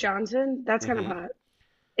Douglas Johnson? That's kind of hot.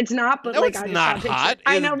 It's not, but no, like it's I just not saw hot.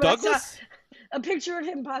 I know, but Douglas? a picture of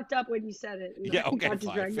him popped up when you said it. Yeah, okay,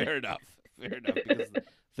 fine. Fair enough. Because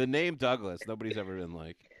the name Douglas, nobody's ever been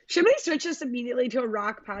like. Should we switch this immediately to a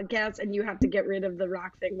rock podcast and you have to get rid of the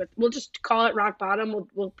rock thing? We'll just call it Rock Bottom.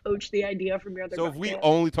 We'll poach the idea from your other. So if we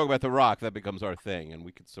only talk about the Rock, that becomes our thing, and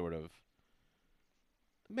we could sort of.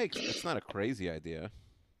 It's not a crazy idea.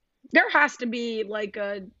 There has to be like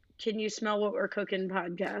a "Can you smell what we're cooking"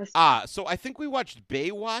 podcast. So I think we watched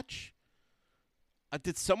Baywatch.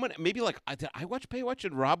 Did someone maybe like did I watch Baywatch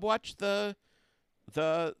and Rob watch the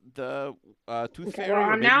Tooth Fairy?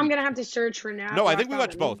 Well, now I'm gonna have to search for now. No, I think we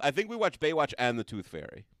watched both. I think we watched Baywatch and the Tooth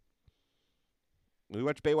Fairy. We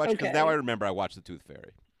watched Baywatch because now I remember I watched the Tooth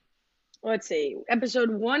Fairy. Let's see,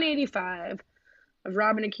 episode 185 of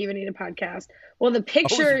Robin and Akiva Need a Podcast. Well, the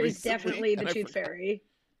picture is definitely the Tooth Fairy.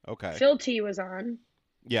 Okay. Phil T was on.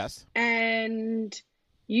 Yes. And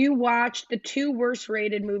you watched the 2 worst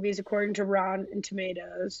rated movies according to Rotten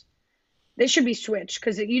Tomatoes. They should be switched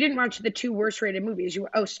because you didn't watch the 2 worst rated movies.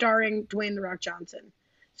 Starring Dwayne The Rock Johnson.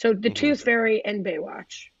 So the Tooth Fairy and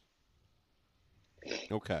Baywatch.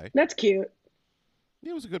 Okay. That's cute.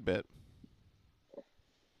 It was a good bit.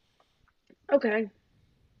 Okay.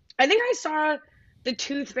 I think I saw the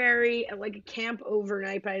Tooth Fairy at like a camp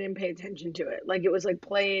overnight, but I didn't pay attention to it. Like it was like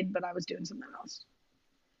played, but I was doing something else.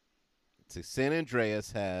 Let's see. San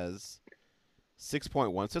Andreas has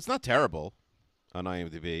 6.1, so it's not terrible on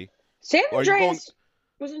IMDb. San Andreas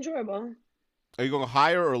was enjoyable. Are you going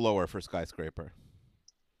higher or lower for Skyscraper?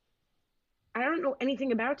 I don't know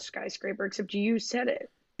anything about Skyscraper except you said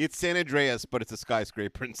it. It's San Andreas, but it's a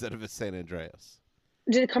skyscraper instead of a San Andreas.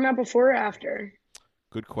 Did it come out before or after?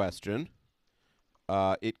 Good question.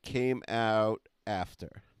 It came out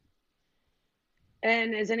after.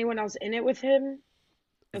 And is anyone else in it with him?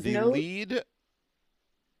 The lead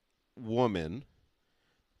woman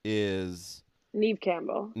is Neve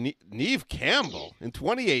Campbell. Neve Campbell in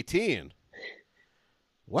 2018.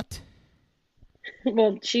 What?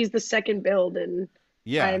 Well, she's the second build in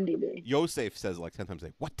IMDb. Yosef says like 10 times a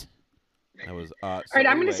day. What? That was all right,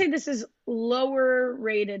 I'm going to say this is lower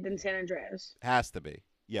rated than San Andreas. Has to be.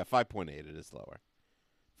 Yeah, 5.8 it is lower.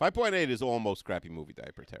 5.8 is almost crappy movie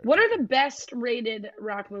diaper territory. What are the best rated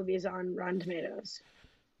rock movies on Rotten Tomatoes?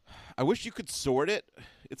 I wish you could sort it.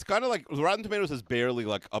 It's kind of like Rotten Tomatoes has barely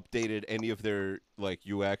like updated any of their like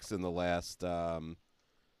UX in the last let's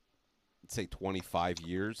say 25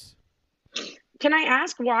 years. Can I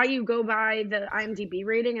ask why you go by the IMDb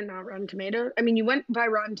rating and not Rotten Tomatoes? I mean, you went by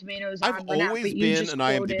Rotten Tomatoes I've on Renat, always but you been just an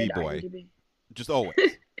quoted IMDb boy. IMDb. Just always.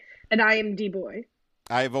 An IMDb boy.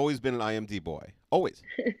 I've always been an IMDb boy. Always.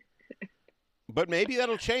 But maybe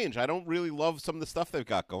that'll change. I don't really love some of the stuff they've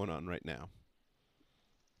got going on right now.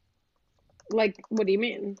 Like, what do you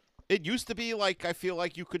mean? It used to be like, I feel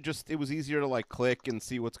like you could just, it was easier to like click and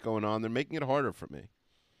see what's going on. They're making it harder for me.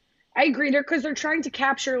 I agree, because they're trying to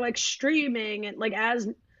capture like streaming and like as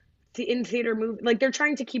in theater movie. Like they're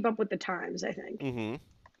trying to keep up with the times, I think. Mm-hmm.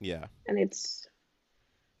 Yeah. And it's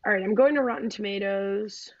all right. I'm going to Rotten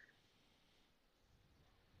Tomatoes.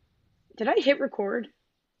 Did I hit record?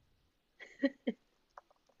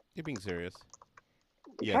 You're being serious.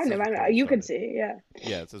 Yeah, Kind of. You could see. Yeah.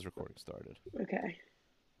 Yeah, it says recording started. Okay.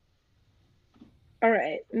 All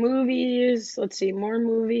right. Movies. Let's see. More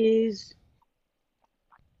movies.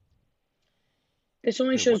 This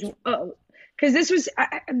only shows. Oh, because this was.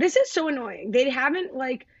 This is so annoying. They haven't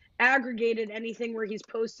like aggregated anything where he's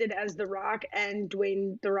posted as The Rock and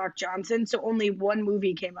Dwayne The Rock Johnson. So only one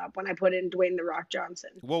movie came up when I put in Dwayne The Rock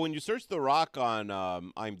Johnson. Well, when you search The Rock on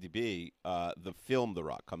IMDb, the film The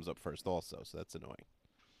Rock comes up first also, so that's annoying.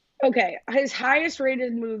 Okay, his highest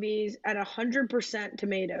rated movies at 100%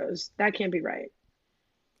 tomatoes. That can't be right.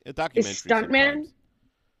 A documentary. Is Stuntman?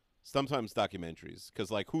 Sometimes documentaries,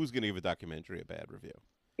 because like, who's going to give a documentary a bad review?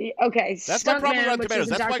 Okay, that's my problem with Rotten which Tomatoes.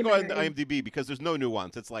 is a That's why I go on documentary. IMDb, because there's no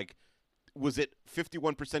nuance. It's like, was it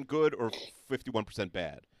 51% good or 51%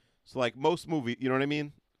 bad? So like most movie, you know what I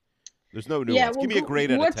mean? There's no nuance. Yeah, well, give me a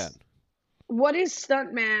grade out of 10. What is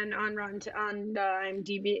Stuntman on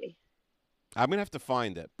IMDb? I'm gonna have to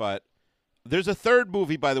find it, but there's a third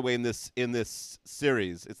movie, by the way, in this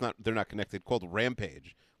series. It's not, they're not connected. Called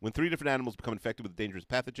Rampage. When 3 different animals become infected with a dangerous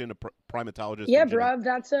pathogen, a primatologist. Yeah, bruv,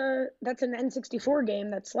 that's an N64 game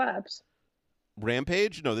that slaps.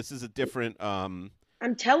 Rampage? No, this is a different. I'm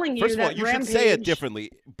telling you. First of all, you Rampage... should say it differently,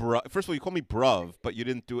 bruv. First of all, you call me bruv, but you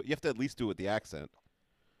didn't do it. You have to at least do it with the accent.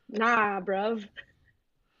 Nah, bruv.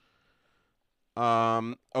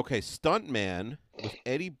 Okay, Stuntman with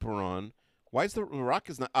Eddie Braun. Why is The Rock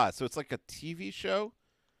is not? So it's like a TV show.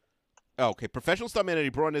 Oh, okay, professional stuntman Eddie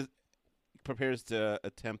Braun prepares to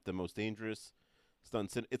attempt the most dangerous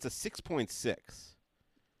stunts. It's a 6.6.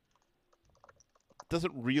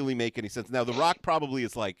 Doesn't really make any sense. Now, The Rock probably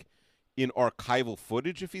is like in archival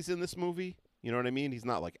footage if he's in this movie. You know what I mean? He's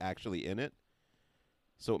not like actually in it.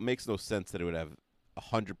 So it makes no sense that it would have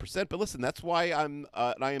 100%. But listen, that's why I'm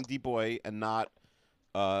an IMDb boy and not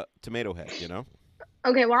tomato head, you know?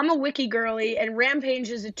 Okay, well, I'm a wiki girly, and Rampage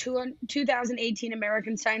is a 2018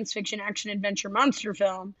 American science fiction action adventure monster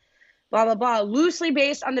film, blah, blah, blah, loosely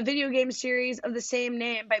based on the video game series of the same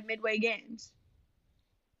name by Midway Games.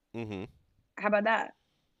 Mm-hmm. How about that?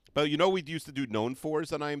 But you know we used to do known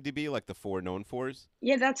fors on IMDb, like the 4 known fors?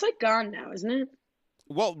 Yeah, that's like gone now, isn't it?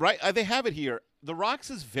 Well, right, they have it here. The Rock's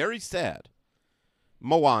is very sad.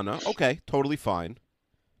 Moana, okay, totally fine.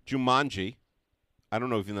 Jumanji, I don't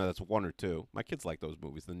know if you know that's 1 or 2. My kids like those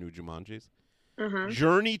movies, the new Jumanjis. Uh-huh.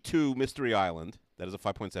 Journey to Mystery Island, that is a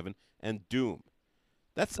 5.7, and Doom.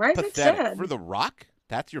 That's Why is it pathetic. sad? For The Rock,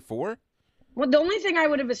 that's your 4? Well, the only thing I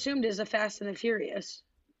would have assumed is a Fast and the Furious.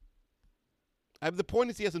 The point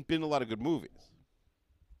is he hasn't been in a lot of good movies.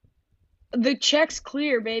 The check's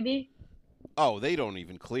clear, baby. Oh, they don't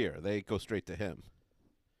even clear. They go straight to him.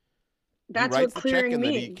 That's he writes what the check clearing and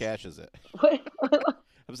means. then he cashes it. What?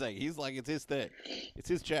 I'm saying he's like, it's his thing. It's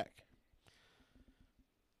his check.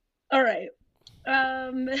 All right.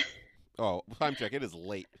 Oh, time check. It is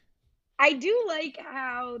late. I do like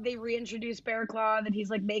how they reintroduced Bear Claw, that he's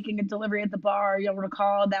like making a delivery at the bar. You'll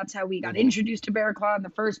recall that's how we got introduced to Bear Claw in the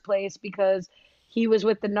first place, because he was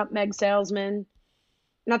with the nutmeg salesman.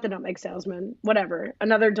 Not the nutmeg salesman, whatever.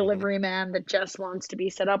 Another delivery man that Jess wants to be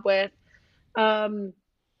set up with.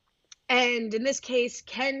 And in this case,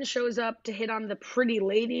 Ken shows up to hit on the pretty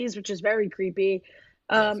ladies, which is very creepy.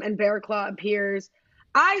 And Bear Claw appears.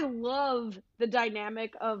 I love the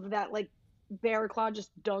dynamic of that, like, Bear Claw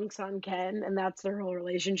just dunks on Ken, and that's their whole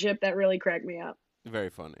relationship. That really cracked me up. Very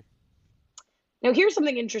funny. Now, here's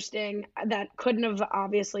something interesting that couldn't have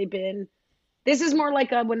obviously been. This is more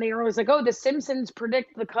like when they were always like, oh, the Simpsons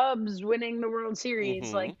predict the Cubs winning the World Series.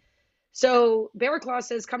 Mhm. Like, so Bear Claw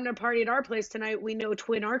says, come to a party at our place tonight. We know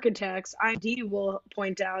twin architects. IMD will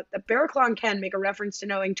point out that Bear Claw and Ken make a reference to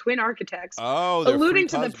knowing twin architects. Oh, they're alluding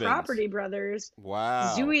to freak the husbands. Property Brothers.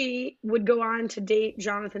 Wow. Zooey would go on to date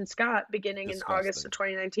Jonathan Scott beginning in August of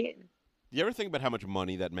 2019. You ever think about how much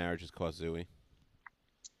money that marriage has cost Zooey?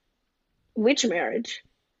 Which marriage?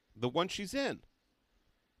 The one she's in.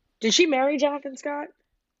 Did she marry Jonathan Scott?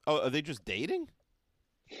 Oh, are they just dating?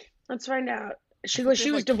 Let's find out. She thought goes. they She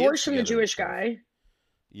had, was like, kids divorced from the together and Jewish stuff. guy.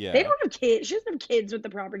 Yeah. They don't have kids. She doesn't have kids with the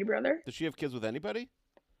property brother. Does she have kids with anybody?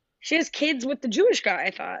 She has kids with the Jewish guy.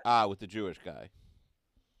 I thought. Ah, with the Jewish guy.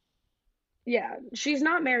 Yeah, she's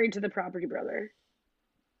not married to the property brother.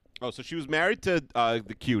 Oh, so she was married to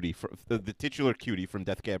the cutie, the titular cutie from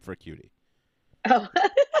Death Cab for a Cutie. Oh.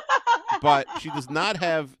 But she does not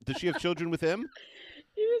have. Does she have children with him?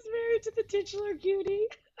 He was married to the titular cutie.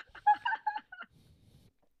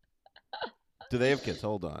 Do they have kids?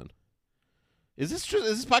 Hold on. Is this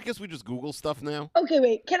podcast we just Google stuff now? Okay,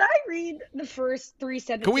 wait. Can I read the first 3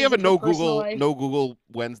 sentences? Can we have a of her personal life? no Google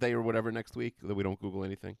Wednesday or whatever next week that we don't Google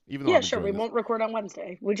anything? Even though Yeah, I'm sure. We enjoying this. won't record on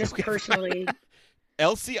Wednesday. We just Okay. personally.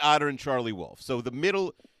 Elsie Otter and Charlie Wolf. So the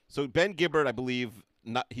middle. So Ben Gibbard, I believe,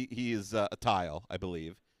 not he is a tile. I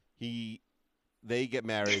believe they get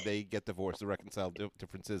married, they get divorced, they reconcile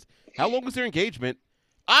differences. How long was their engagement?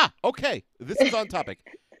 Ah, okay. This is on topic.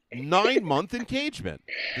 9-month engagement.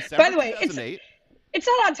 December By the way, 2008. It's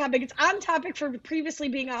not on topic. It's on topic for previously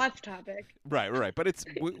being off topic. Right. But it's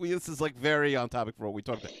this is like very on topic for what we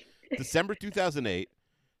talked about. December 2008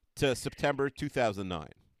 to September 2009.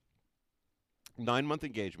 9-month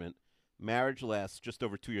engagement. Marriage lasts just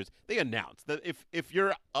over 2 years. They announced that if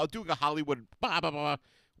you're doing a Hollywood blah blah blah,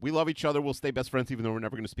 we love each other. We'll stay best friends, even though we're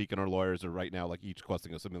never going to speak. And our lawyers are right now like each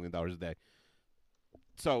costing us $1 million a day.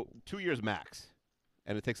 So 2 years max,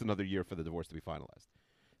 and it takes another year for the divorce to be finalized.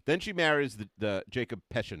 Then she marries the Jacob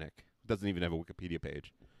Peshenik. Doesn't even have a Wikipedia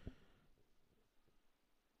page.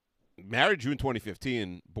 Married June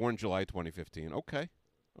 2015, born July 2015. Okay,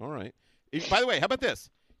 all right. By the way, how about this?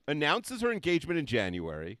 Announces her engagement in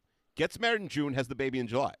January, gets married in June, has the baby in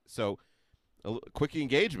July. So, a quickie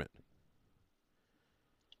engagement.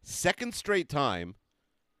 Second straight time,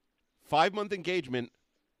 5-month engagement,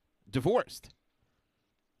 divorced.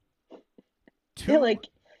 I feel like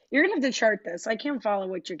you're gonna have to chart this. I can't follow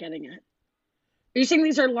what you're getting at. Are you saying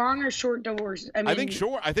these are long or short divorces? I think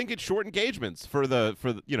short. I think it's short engagements for the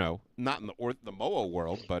not in the Moa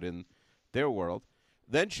world, but in their world.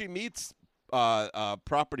 Then she meets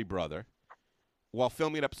property brother while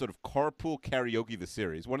filming an episode of Carpool Karaoke, the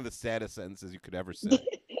series. One of the saddest sentences you could ever say.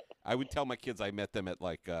 I would tell my kids I met them at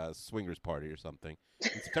like a swingers party or something.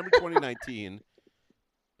 In September 2019,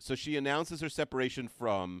 so she announces her separation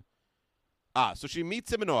from. So she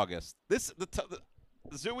meets him in August.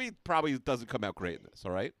 Zooey probably doesn't come out great in this.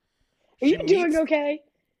 All right. Are you doing okay?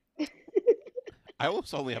 I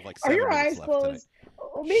also only have like Are 7 your minutes eyes left closed? today.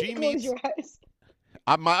 Oh, maybe She close meets- your eyes.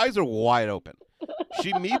 My eyes are wide open.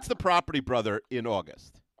 She meets the property brother in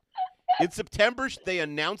August. In September, they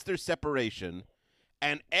announce their separation.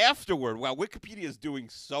 And afterward, wow, Wikipedia is doing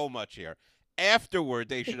so much here. Afterward,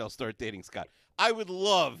 Dave Chanel start dating Scott. I would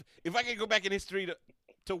love, if I could go back in history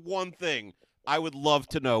to one thing, I would love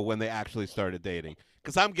to know when they actually started dating.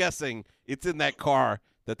 Because I'm guessing it's in that car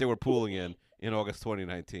that they were pooling in August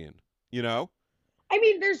 2019. You know? I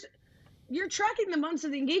mean, you're tracking the months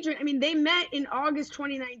of the engagement. I mean, they met in August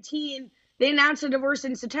 2019. They announced a divorce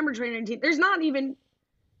in September 2019. There's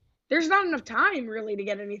not enough time really to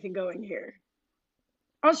get anything going here.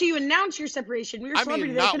 Also, you announce your separation. You're a I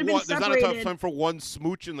celebrity. mean, They could have been there's not separated. enough time for one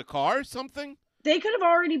smooch in the car or something? They could have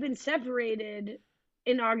already been separated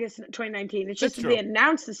in August 2019. It's just That's that they true.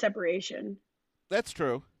 announced the separation. That's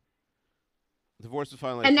true. Divorce is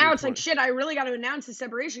finalized. And now June it's like, 20. shit, I really got to announce the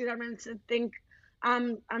separation because I'm going to think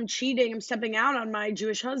I'm cheating. I'm stepping out on my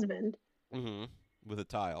Jewish husband Mm-hmm. With a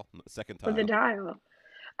tile, second tile. with a dial. All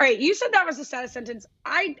right, you said that was the saddest sentence.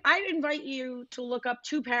 I'd invite you to look up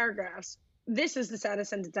 2 paragraphs. This is the saddest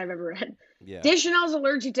sentence I've ever read. Yeah. Deschanel's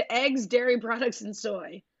allergic to eggs, dairy products, and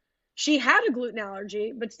soy. She had a gluten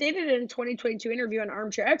allergy, but stated in a 2022 interview on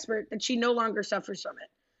Armchair Expert that she no longer suffers from it.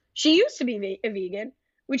 She used to be a vegan,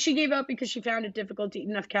 which she gave up because she found it difficult to eat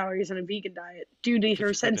enough calories on a vegan diet due to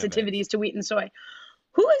her she couldn't have sensitivities to wheat and soy.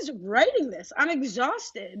 Who is writing this? I'm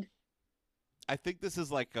exhausted. I think this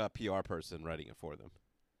is like a PR person writing it for them.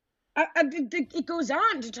 It goes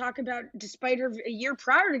on to talk about, despite her a year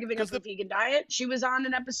prior to giving up 'Cause her vegan diet, she was on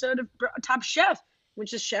an episode of Top Chef,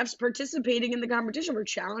 which is chefs participating in the competition were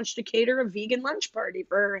challenged to cater a vegan lunch party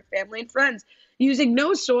for her family and friends using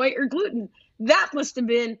no soy or gluten. That must have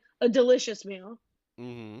been a delicious meal.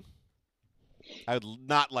 Mm-hmm. I would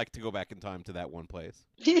not like to go back in time to that one place.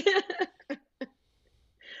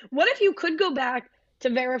 What if you could go back to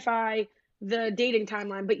verify the dating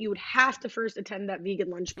timeline, but you would have to first attend that vegan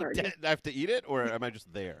lunch party? I have to eat it, or am I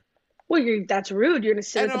just there? Well, that's rude. You're going to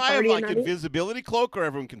sit I at know the I have party like and not eat. invisibility cloak, or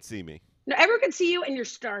everyone can see me. No, everyone can see you and you're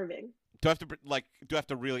starving. Do I have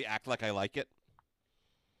to really act like I like it?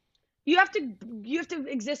 You have to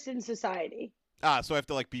exist in society. So I have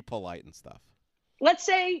to like be polite and stuff. Let's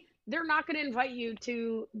say they're not going to invite you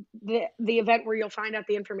to the event where you'll find out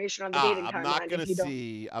the information on the dating I'm timeline not gonna if you don't.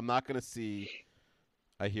 see. I'm not gonna see.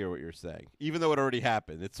 I hear what you're saying. Even though it already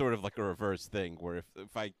happened, it's sort of like a reverse thing where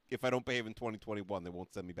if I don't behave in 2021, they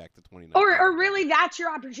won't send me back to 2019. Or really, that's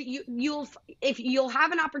your opportunity. You'll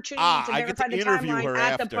have an opportunity to I get verify to the interview timeline her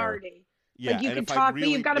at after. the party. Yeah, Like you and can if I talk, but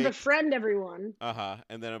really you've got to make- befriend everyone.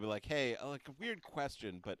 And then I'll be like, hey, like a weird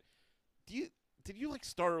question, but did you like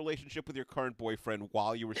start a relationship with your current boyfriend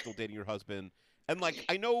while you were still dating your husband? And like,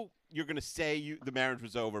 I know you're gonna say the marriage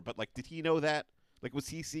was over, but like, did he know that? Like, was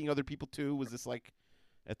he seeing other people too? Was this like,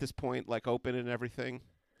 at this point, like open and everything?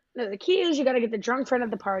 No, the key is you got to get the drunk friend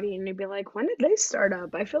at the party, and you'd be like, when did they start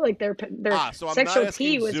up? I feel like their So I'm sexual not asking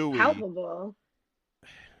tea was Zooey. palpable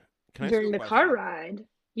Can I ask you during a the car question? ride.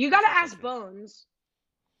 You got to Ask ask a question. Bones,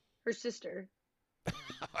 her sister.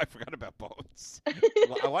 I forgot about Bones.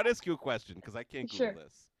 Well, I want to ask you a question because I can't Google Sure.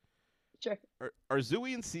 this. Sure. Are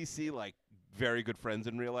Zooey and Cece like very good friends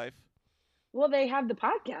in real life? Well, they have the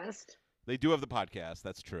podcast, They do have the podcast.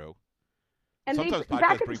 That's true. and Sometimes they back podcasts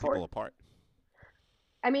and bring forth. people apart.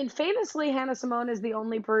 I mean, famously, Hannah Simone is the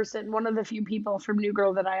only person, one of the few people from New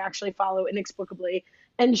Girl that I actually follow inexplicably,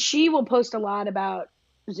 and she will post a lot about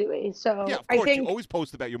Zooey. So Yeah, of I course. You think, always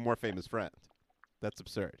post about your more famous friend. That's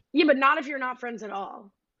absurd. yeah, but not if you're not friends at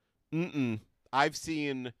all. I've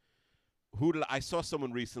seen I saw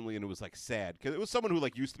someone recently and it was like sad because it was someone who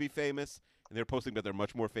like used to be famous and they were posting about their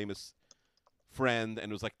much more famous friend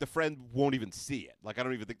and it was like the friend won't even see it. Like I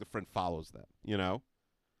don't even think the friend follows them. You know?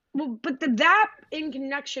 Well, but that in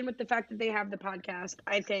connection with the fact that they have the podcast,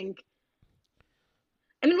 I think.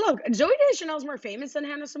 I mean, look, Zoe Deschanel's more famous than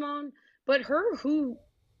Hannah Simone, but her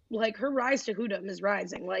rise to Hoodom is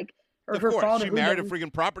rising. Like, or Of her fall course, to she married a Hoodom.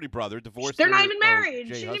 freaking property brother, divorced. They're not her- even her married.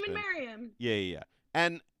 Jay She didn't even husband. marry him. Yeah.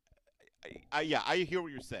 And I hear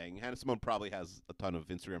what you're saying. Hannah Simone probably has a ton of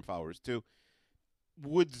Instagram followers too.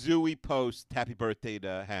 Would Zooey post "Happy Birthday"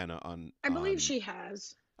 to Hannah on? I believe she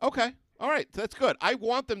has. Okay, all right, that's good. I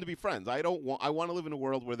want them to be friends. I want to live in a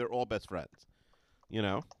world where they're all best friends. You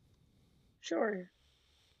know. Sure.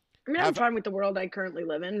 I mean, I'm fine with the world I currently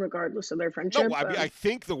live in, regardless of their friendship. No, I mean, I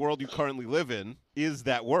think the world you currently live in is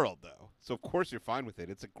that world, though. So of course you're fine with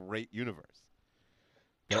it. It's a great universe.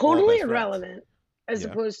 They're all totally best friends. irrelevant as Yeah.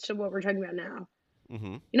 opposed to what we're talking about now.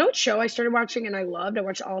 Mm-hmm. You know what show I started watching and I loved? I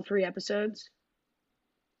watched all 3 episodes.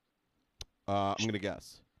 I'm gonna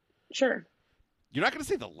guess. Sure. You're not gonna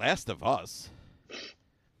say The Last of Us.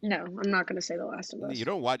 No, I'm not going to say The Last of Us. You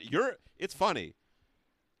don't watch. It's funny.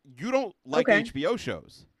 You don't like Okay. HBO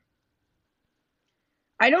shows.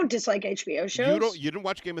 I don't dislike HBO shows. You didn't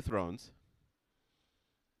watch Game of Thrones.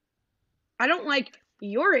 I don't like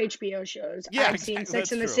your HBO shows. Yeah, I've seen exactly.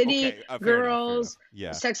 Sex in the That's true. City, Okay, fair enough, Girls,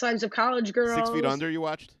 Yeah. Sex Lives of College Girls. 6 Feet Under. You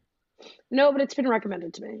watched? No, but it's been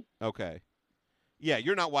recommended to me. Okay. Yeah,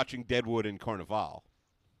 you're not watching Deadwood and Carnival.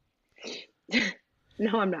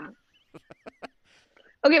 No, I'm not.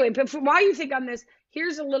 Okay, wait, but while you think on this,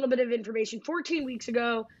 here's a little bit of information. 14 weeks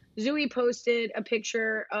ago, Zooey posted a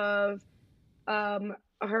picture of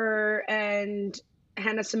her and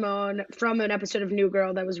Hannah Simone from an episode of New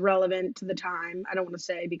Girl that was relevant to the time. I don't want to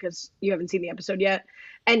say because you haven't seen the episode yet,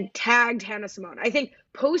 and tagged Hannah Simone. I think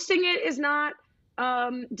posting it is not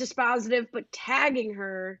dispositive, but tagging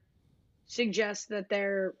her suggests that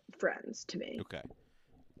they're friends to me. Okay.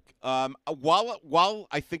 While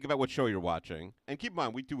I think about what show you're watching, and keep in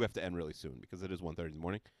mind we do have to end really soon because it is 1:30 in the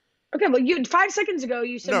morning. Okay, well, 5 seconds ago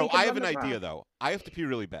you said No, we could I have run an the idea clock. though. I have to pee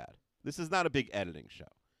really bad. This is not a big editing show.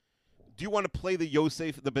 Do you want to play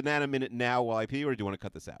the Banana Minute now while I pee, or do you want to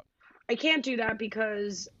cut this out? I can't do that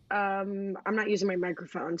because I'm not using my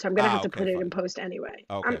microphone, so I'm gonna have to okay, put it fine. in post anyway.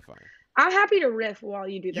 Okay, fine. I'm happy to riff while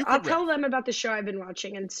you do that. You I'll can tell riff. them about the show I've been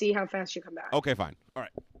watching and see how fast you come back. Okay, fine. All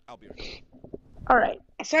right, I'll be right. All right.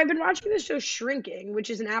 So I've been watching the show Shrinking, which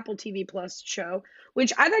is an Apple TV Plus show,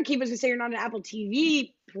 which I thought Keith was going to say you're not an Apple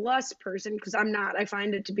TV Plus person because I'm not. I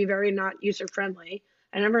find it to be very not user-friendly.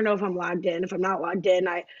 I never know if I'm logged in. If I'm not logged in,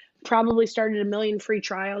 I probably started a million free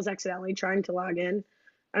trials accidentally trying to log in.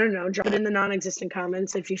 I don't know. Drop it in the non-existent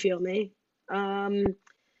comments if you feel me.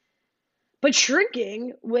 But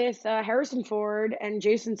Shrinking with Harrison Ford and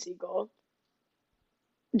Jason Segel.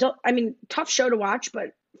 I mean, tough show to watch,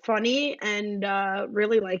 but funny and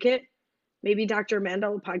really like it. Maybe Dr. Amanda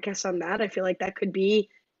will podcast on that. I feel like that could be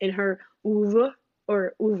in her oeuvre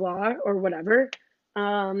or oeuvre or whatever. So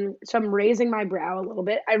I'm raising my brow a little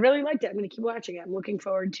bit. I really liked it. I'm going to keep watching it. I'm looking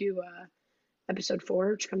forward to episode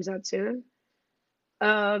 4, which comes out soon.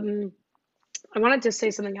 I wanted to say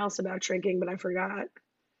something else about Shrinking, but I forgot.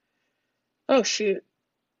 Oh shoot.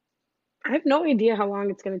 I have no idea how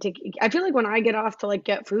long it's gonna take. I feel like when I get off to like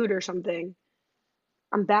get food or something,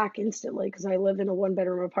 I'm back instantly because I live in a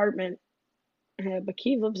one-bedroom apartment. But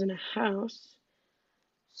Key lives in a house.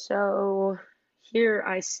 So here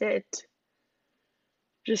I sit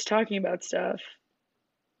just talking about stuff.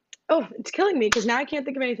 Oh, it's killing me because now I can't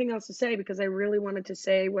think of anything else to say because I really wanted to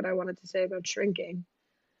say what I wanted to say about shrinking.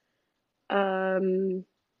 Um,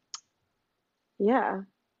 yeah.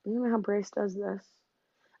 I don't know how Brace does this.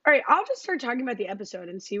 All right, I'll just start talking about the episode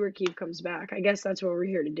and see where Keith comes back. I guess that's what we're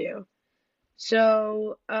here to do.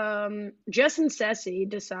 So, Jess and Ceci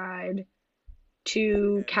decide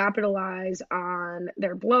to capitalize on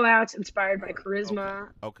their blowouts inspired by charisma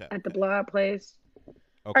Okay. at the blowout place.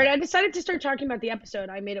 All right, I decided to start talking about the episode.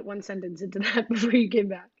 I made it one sentence into that before you came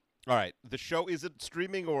back. All right. The show, is it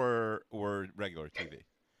streaming or regular TV?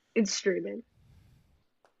 It's streaming.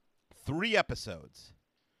 3 episodes.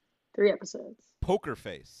 3 episodes. Poker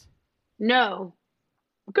Face. No.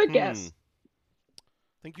 Good guess.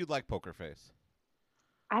 I think you'd like Poker Face.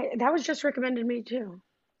 That was just recommended me too.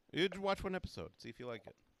 You'd watch 1 episode, see if you like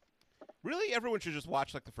it. Really, everyone should just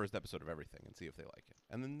watch like the first episode of everything and see if they like it.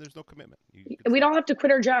 And then there's no commitment. We don't have to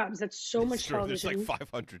quit our jobs. That's so much true. television. There's like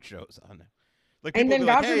 500 shows on there. Like And people then be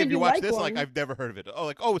like, God hey, forbid have you you watched like this? one. Like, I've never heard of it. Oh,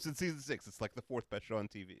 like, oh, it's in season 6. It's like the 4th best show on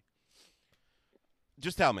TV.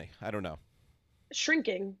 Just tell me. I don't know.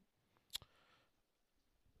 Shrinking.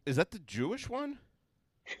 Is that the Jewish one?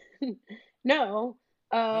 No.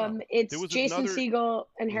 It's was Jason another- Segel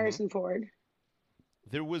and Harrison Ford.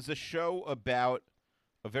 There was a show about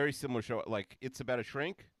a very similar show. Like, it's about a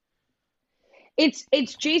shrink. It's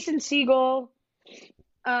Jason Segel.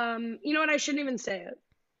 You know what? I shouldn't even say it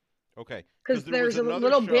Okay. because there was there's a another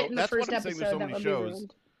little show- bit in the that's first what I'm saying, episode there's so that many would be shows.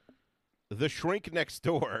 ruined. The Shrink Next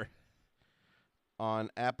Door on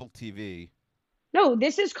Apple TV. No,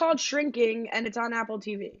 this is called Shrinking, and it's on Apple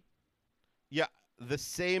TV. Yeah, the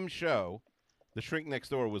same show. The Shrink Next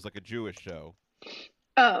Door was like a Jewish show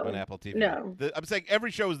Oh, on Apple TV. no. I'm saying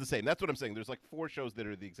every show is the same. That's what I'm saying. There's like 4 shows that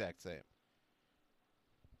are the exact same.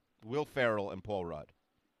 Will Ferrell and Paul Rudd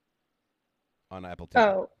on Apple TV.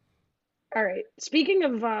 Oh, all right. Speaking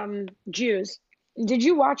of Jews, did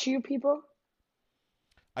you watch You People?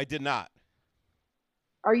 I did not.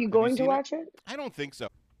 Are you going to seen it? watch it? I don't think so.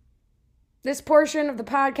 This portion of the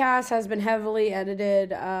podcast has been heavily edited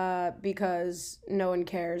because no one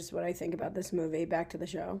cares what I think about this movie. Back to the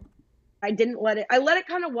show. I didn't let it. I let it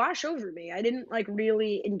kind of wash over me. I didn't like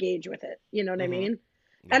really engage with it. You know what I mean?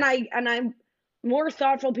 Yeah. And I'm more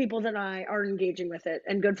thoughtful people than I are engaging with it,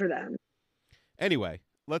 and good for them. Anyway,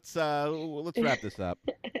 let's wrap this up.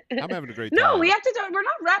 I'm having a great time. No, we have to. We're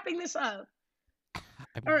not wrapping this up.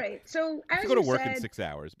 All right. So I have as to go to you work said, in 6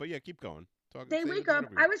 hours, but yeah, keep going. they wake up.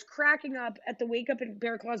 I was cracking up at the wake up in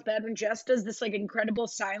Bear Claw's bed when Jess does this like incredible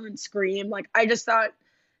silent scream. Like I just thought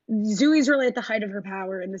Zooey's really at the height of her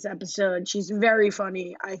power in this episode. She's very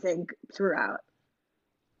funny, I think, throughout.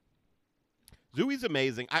 Zooey's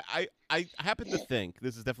amazing. I happen to think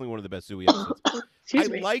this is definitely one of the best Zooey episodes. Excuse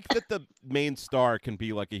I me. like that the main star can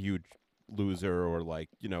be like a huge loser or like,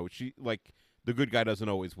 she like the good guy doesn't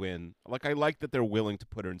always win. Like I like that they're willing to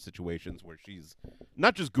put her in situations where she's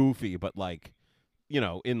not just goofy, but like,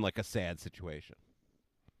 in like a sad situation.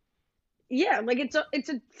 Yeah, like it's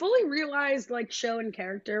a fully realized like show and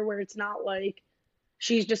character where it's not like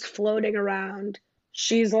she's just floating around.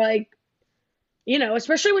 She's like,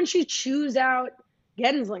 especially when she chews out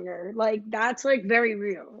Genslinger, like that's like very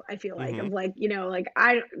real. I feel like of like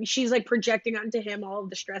she's like projecting onto him all of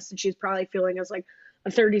the stress that she's probably feeling as like a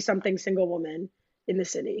 30-something single woman in the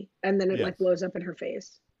city, and then it like blows up in her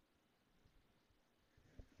face.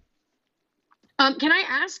 Can I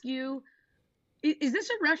ask you? Is this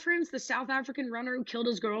a reference, the South African runner who killed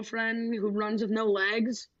his girlfriend, who runs with no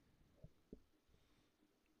legs?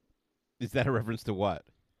 Is that a reference to what?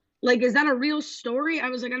 Like, is that a real story? I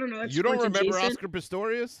was like, I don't know. That's You don't sports remember adjacent. Oscar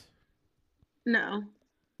Pistorius? No.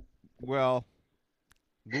 Well,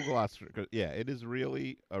 Google Oscar. Yeah, it is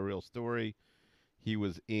really a real story. He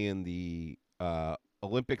was in the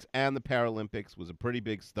Olympics and the Paralympics, was a pretty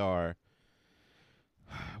big star.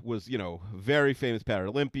 Was, very famous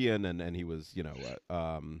Paralympian, and he was,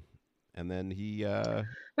 and then he...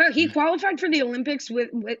 Well, he qualified for the Olympics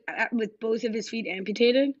with both of his feet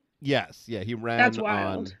amputated. Yes, yeah, he ran That's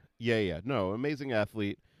wild. on... Yeah, no, amazing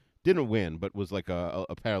athlete. Didn't win, but was like a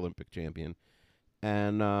Paralympic champion.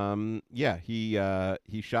 And,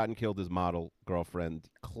 he shot and killed his model girlfriend,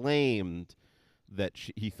 claimed that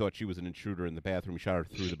he thought she was an intruder in the bathroom. He shot her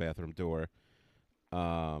through the bathroom door.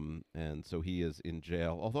 And so he is in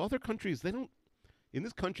jail. Although other countries, they don't. In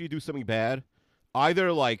this country, you do something bad,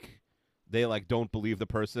 either like they like don't believe the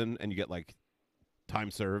person and you get like time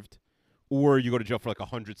served, or you go to jail for like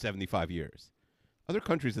 175 years. Other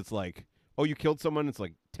countries, it's like, oh, you killed someone, it's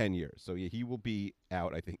like 10 years. So yeah, he will be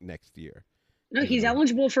out, I think, next year. No, he's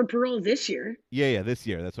eligible for parole this year. Yeah, this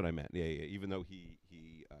year. That's what I meant. Yeah. Even though he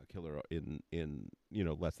killed her in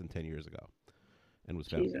less than 10 years ago, and was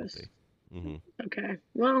found guilty. Mm-hmm. Okay.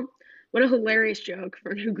 Well, what a hilarious joke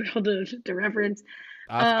for a new girl to reference.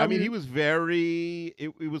 I mean, he was very.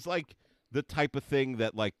 It was like the type of thing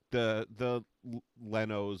that like the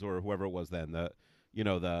Lenos or whoever it was then,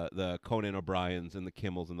 the Conan O'Briens and the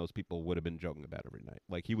Kimmels and those people would have been joking about every night.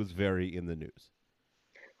 Like he was very in the news.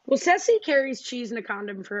 Well, Ceci carries cheese in a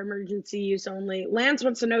condom for emergency use only. Lance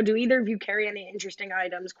wants to know, do either of you carry any interesting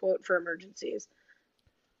items, quote, for emergencies?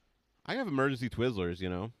 I have emergency Twizzlers,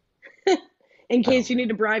 In case you need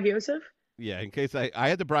to bribe Yosef? Yeah, in case I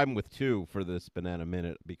had to bribe him with 2 for this Banana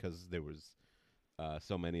Minute because there was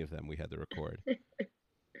so many of them we had to record.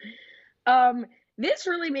 This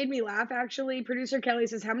really made me laugh, actually. Producer Kelly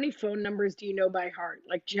says, how many phone numbers do you know by heart?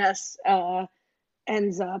 Like Jess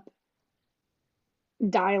ends up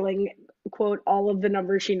dialing, quote, all of the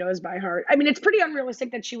numbers she knows by heart. I mean, it's pretty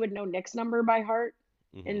unrealistic that she would know Nick's number by heart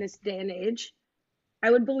in this day and age. I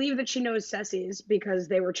would believe that she knows Ceci's because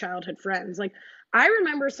they were childhood friends. Like, I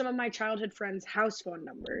remember some of my childhood friends' house phone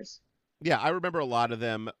numbers. Yeah, I remember a lot of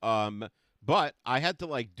them. But I had to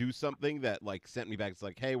like do something that like sent me back. It's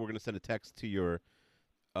like, hey, we're gonna send a text to your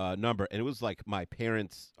number, and it was like my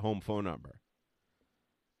parents' home phone number.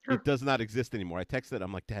 Huh. It does not exist anymore. I texted.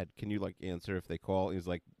 I'm like, Dad, can you like answer if they call? And he's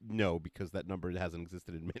like, no, because that number hasn't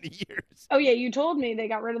existed in many years. Oh yeah, you told me they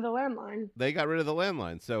got rid of the landline. They got rid of the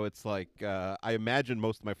landline, so it's like I imagine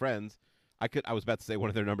most of my friends. I was about to say one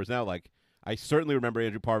of their numbers now. Like I certainly remember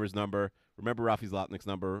Andrew Parver's number. Remember Rafi Zlotnick's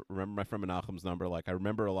number. Remember my friend Menachem's number. Like I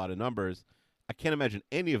remember a lot of numbers. I can't imagine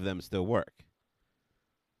any of them still work.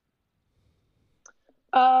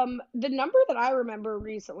 The number that I remember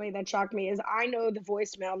recently that shocked me is I know the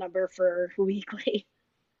voicemail number for Weekly.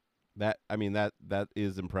 That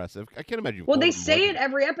is impressive. I can't imagine. Well, they say it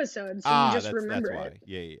every episode, so you just remember that's it. Why.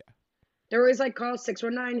 Yeah. They're always like, call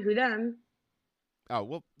 619, who them? Oh,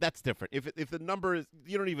 well, that's different. If the number is,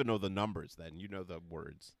 you don't even know the numbers then. You know the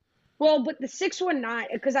words. Well, but the 619,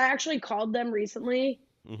 because I actually called them recently,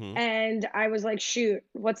 and I was like, shoot,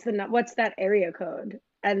 what's that area code?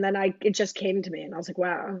 And then it just came to me, and I was like,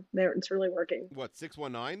 wow, it's really working. What,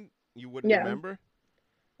 619? You wouldn't remember?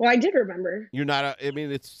 Well, I did remember. You're not,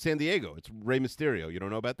 it's San Diego. It's Rey Mysterio. You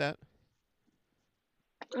don't know about that?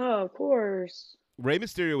 Oh, of course. Rey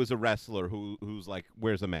Mysterio is a wrestler who's like,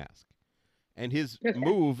 wears a mask. And his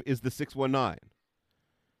move is the 619.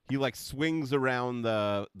 He like swings around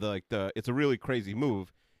it's a really crazy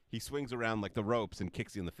move. He swings around like the ropes and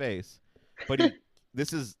kicks you in the face. But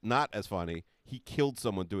this is not as funny. He killed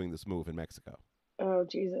someone doing this move in Mexico. Oh,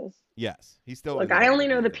 Jesus. Yes. He's still. Look, I only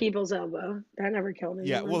know the people's elbow. That never killed anyone.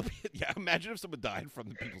 Yeah, well, yeah, imagine if someone died from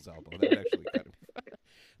the people's elbow. That would actually kind of be funny.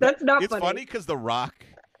 That's not funny. It's funny because The Rock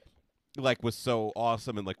like was so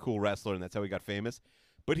awesome and like cool wrestler, and that's how he got famous.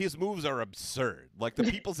 But his moves are absurd. Like the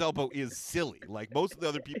people's elbow is silly. Like most of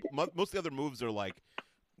the other moves are like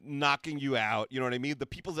knocking you out. You know what I mean? The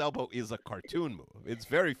people's elbow is a cartoon move. It's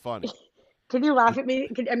very funny. Can you laugh at me?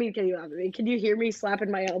 Can you laugh at me? Can you hear me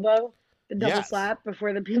slapping my elbow? The double slap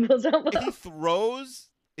before the people's elbow. He throws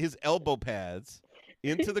his elbow pads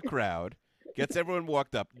into the crowd, gets everyone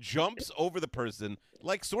walked up, jumps over the person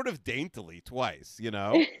like sort of daintily twice.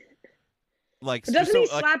 Like but doesn't he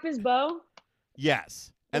slap his bow?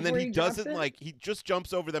 Yes. And then he doesn't he just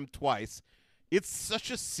jumps over them twice. It's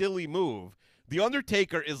such a silly move. The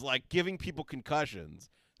Undertaker is like giving people concussions,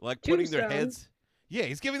 like putting their heads. Yeah,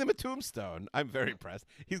 he's giving them a tombstone. I'm very impressed.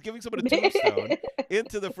 He's giving someone a tombstone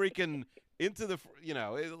into the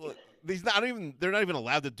they're not even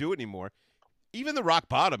allowed to do it anymore. Even the rock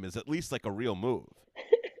bottom is at least like a real move.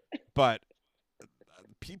 But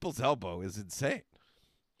people's elbow is insane.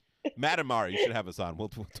 Matt Amari, you should have us on. We'll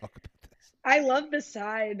talk about this. I love the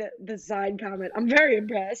side comment. I'm very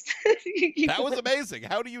impressed. That was amazing.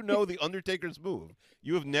 How do you know the Undertaker's move?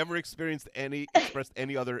 You have never expressed any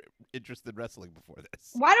other interest in wrestling before this.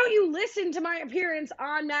 Why don't you listen to my appearance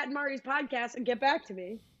on Matt and Marty's podcast and get back to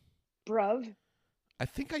me, bruv? I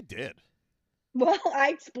think I did. Well, I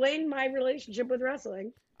explained my relationship with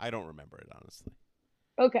wrestling. I don't remember it, honestly.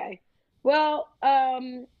 Okay. Well,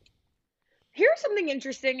 here's something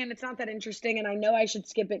interesting, and it's not that interesting, and I know I should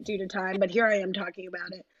skip it due to time, but here I am talking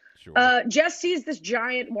about it. Sure. Jess sees this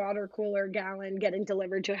giant water cooler gallon getting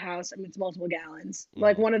delivered to a house. I mean, it's multiple gallons.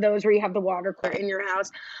 Like one of those where you have the water cooler in your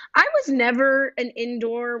house. I was never an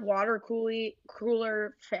indoor water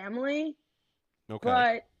cooler family. Okay.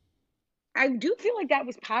 But I do feel like that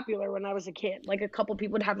was popular when I was a kid. Like a couple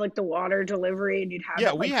people would have like the water delivery, and you'd have Yeah,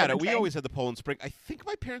 it we like had hook it. a We thing. always had the Poland Spring. I think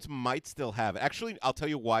my parents might still have it. Actually, I'll tell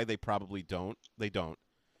you why they probably don't. They don't.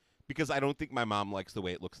 Because I don't think my mom likes the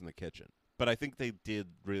way it looks in the kitchen. But I think they did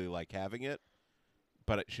really like having it.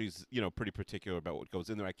 But she's, pretty particular about what goes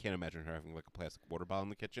in there. I can't imagine her having like a plastic water bottle in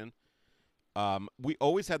the kitchen. We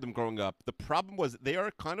always had them growing up. The problem was they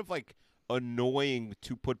are kind of like annoying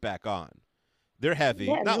to put back on. They're heavy,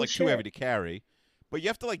 Yeah, not no like too heavy shit. to carry, but you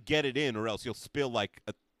have to like get it in, or else you'll spill like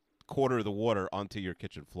a quarter of the water onto your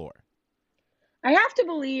kitchen floor. I have to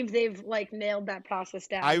believe they've like nailed that process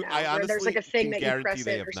I, down I now, where there's like honestly a thing can that you guarantee press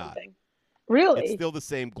they in have or not. something. It's Really? still the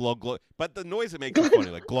same glug glug, but the noise it makes is funny,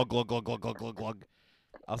 like glug glug glug glug glug glug glug.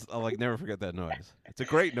 I'll like never forget that noise. It's a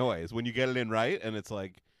great noise when you get it in right, and it's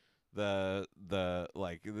like the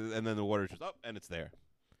like, and then the water's just up, and it's there.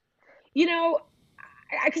 You know,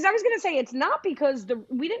 because I was gonna say it's not because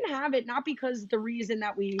we didn't have it, not because the reason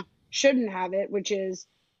that we shouldn't have it, which is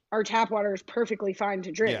our tap water is perfectly fine to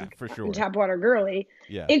Yeah, drink. for I'm sure. tap water girly.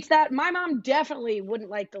 Yeah, It's that my mom definitely wouldn't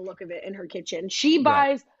like the look of it in her kitchen. She right.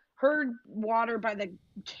 buys her water by the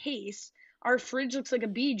case. Our fridge looks like a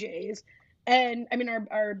BJ's, and I mean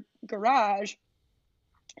our garage.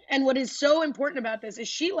 And what is so important about this is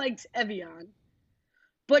she likes Evian,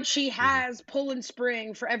 but she Mhm. has Poland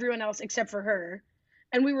Spring for everyone else except for her.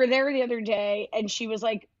 And we were there the other day, and she was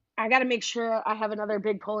like, I got to make sure I have another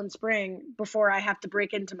big Poland Spring before I have to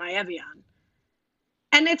break into my Evian.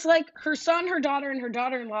 And it's like her son, her daughter, and her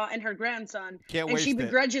daughter-in-law, and her grandson, Can't and she waste it.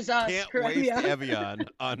 begrudges us Can't her waste Evian. Evian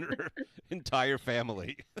on her entire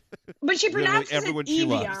family. But she Literally pronounces it everyone she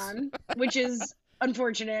loves. Evian, which is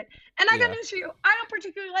unfortunate. And I got Yeah. news for you. I don't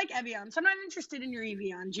particularly like Evian, so I'm not interested in your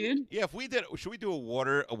Evian, Jude. Yeah, if we did, should we do a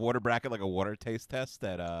water bracket, like a water taste test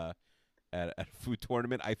at a food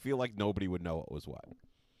tournament? I feel like nobody would know what was what.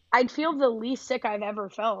 I'd feel the least sick I've ever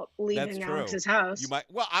felt That's leaving true. Alex's house. You might.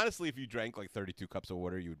 Well, honestly, if you drank like 32 cups of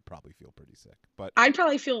water, you would probably feel pretty sick. But I'd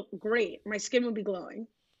probably feel great. My skin would be glowing.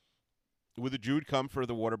 would the Jude come for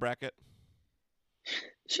the water bracket?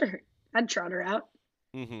 Sure. I'd trot her out.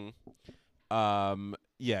 Mm-hmm.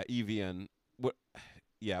 Yeah, Evian. What?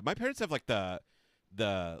 Yeah, my parents have like the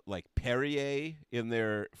like Perrier in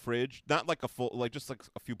their fridge, not like a full, like just like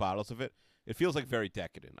a few bottles of it. It feels like very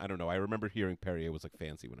decadent. I don't know. I remember hearing Perrier was like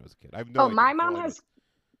fancy when I was a kid. I have no idea. My All mom I know has is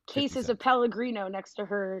 50 cases of cents. Pellegrino next to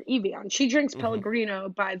her Evian. She drinks Mhm. Pellegrino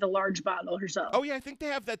by the large bottle herself. Oh yeah, I think they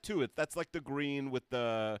have that too. That's like the green with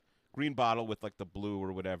the green bottle with like the blue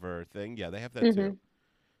or whatever thing. Yeah, they have that too.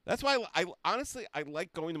 That's why I honestly I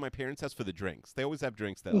like going to my parents' house for the drinks. They always have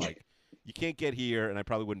drinks that like you can't get here, and I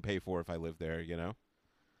probably wouldn't pay for if I lived there. You know.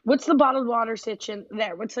 What's the bottled water situation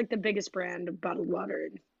there? What's like the biggest brand of bottled water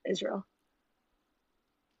in Israel?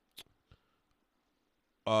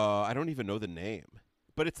 I don't even know the name,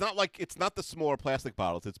 but it's not the smaller plastic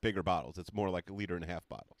bottles. It's bigger bottles. It's more like 1.5 liter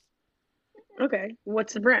bottles. Okay.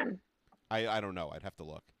 What's the brand? I don't know. I'd have to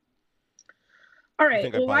look. All You right.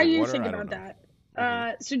 think I Well, buy why do you water? think I don't about know.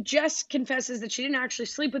 that? So Jess confesses that she didn't actually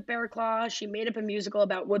sleep with Bear Claw. She made up a musical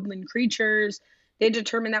about woodland creatures. They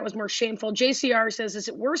determined that was more shameful. JCR says, is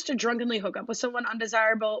it worse to drunkenly hook up with someone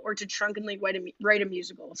undesirable or to drunkenly write a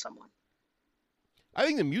musical with someone? I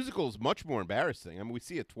think the musical is much more embarrassing. I mean, we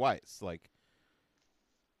see it twice, like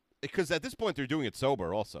because at this point they're doing it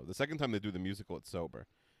sober. Also, the second time they do the musical, it's sober.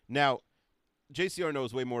 Now, JCR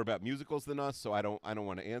knows way more about musicals than us, so I don't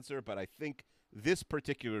want to answer. But I think this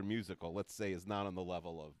particular musical, let's say, is not on the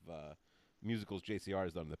level of musicals JCR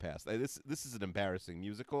has done in the past. This is an embarrassing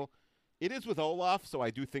musical. It is with Olaf, so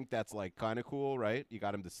I do think that's like kind of cool, right? You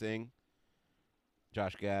got him to sing,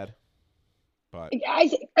 Josh Gad. But I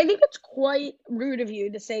think it's quite rude of you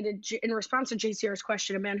to say in response to JCR's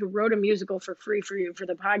question, a man who wrote a musical for free for you for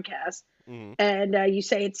the podcast, and you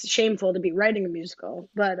say it's shameful to be writing a musical.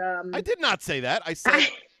 But I did not say that. I said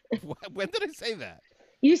when did I say that?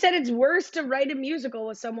 You said it's worse to write a musical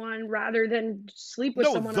with someone rather than sleep with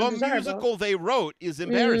someone No, the undesirable. musical they wrote is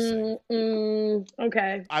embarrassing.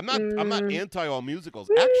 Okay. I'm not anti all musicals.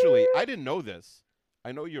 Actually, I didn't know this.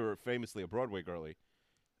 I know you're famously a Broadway girly.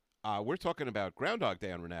 We're talking about Groundhog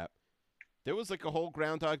Day on Renap. There was like a whole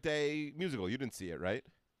Groundhog Day musical. You didn't see it, right?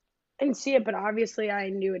 I didn't see it, but obviously I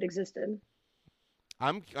knew it existed.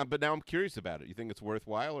 But now I'm curious about it. You think it's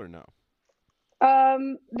worthwhile or no?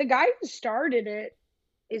 The guy who started it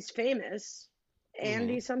is famous.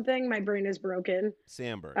 Andy something. My brain is broken.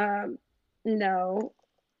 Samberg. No.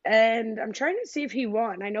 And I'm trying to see if he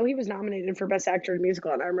won. I know he was nominated for Best Actor in a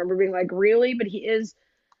Musical, and I remember being like, really? But he is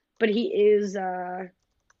a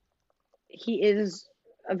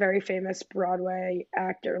very famous Broadway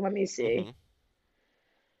actor. Let me see.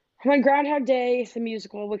 I'm on Groundhog Day, the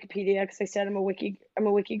musical, Wikipedia, because I said I'm a wiki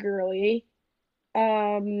girly.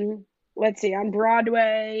 Let's see, on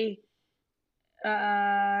Broadway,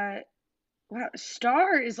 wow,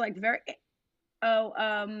 Star is like very.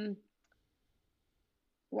 Oh,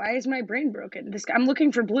 why is my brain broken? I'm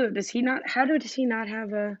looking for Blue. Does he not? How does he not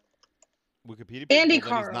have a? Wikipedia. Andy Well, then he's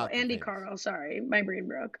Carl. not Andy famous. Carl. Sorry, my brain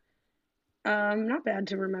broke. Not bad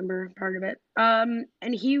to remember part of it. And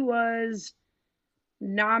he was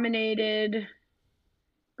nominated,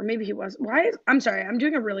 or maybe he was. I'm sorry, I'm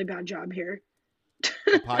doing a really bad job here.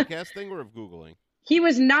 A podcasting or of Googling? He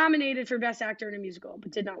was nominated for Best Actor in a Musical,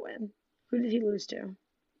 but did not win. Who did he lose to?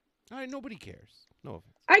 All right, nobody cares. No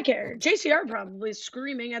offense. I care. JCR probably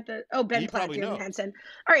screaming at the. Oh, Ben He Platt, probably Jim knows. Henson.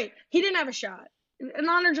 All right, he didn't have a shot. An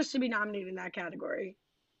honor just to be nominated in that category.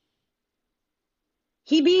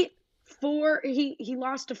 He beat four. He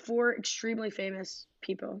lost to four extremely famous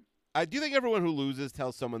people. I do think everyone who loses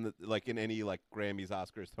tells someone that, like in any like Grammys,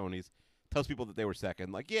 Oscars, Tonys, tells people that they were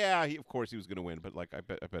second. Like, yeah, of course he was going to win, but like I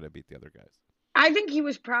bet I beat the other guys. I think he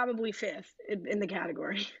was probably fifth in the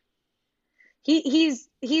category. He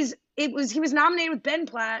was nominated with Ben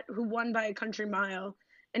Platt, who won by a country mile,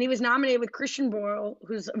 and he was nominated with Christian Borle,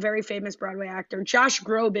 who's a very famous Broadway actor, Josh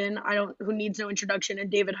Groban, who needs no introduction, and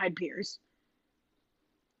David Hyde Pierce.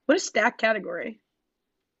 What a stacked category.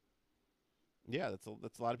 Yeah, that's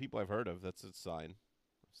a lot of people I've heard of. That's a sign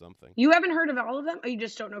of something. You haven't heard of all of them, or you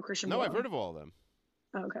just don't know Christian Borle? No, I've heard of all of them.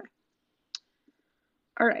 Okay.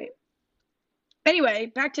 All right.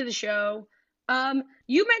 Anyway, back to the show.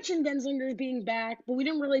 You mentioned Genslinger being back, but we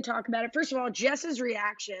didn't really talk about it. First of all, Jess's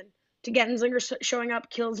reaction to Genslinger showing up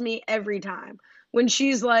kills me every time. When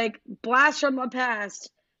she's like, blast from the past,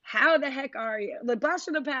 how the heck are you? Like, blast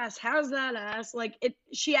from the past, how's that ass? Like,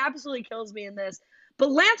 she absolutely kills me in this.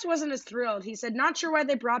 But Lance wasn't as thrilled. He said, not sure why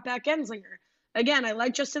they brought back Genslinger. Again, I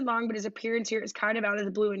like Justin Long, but his appearance here is kind of out of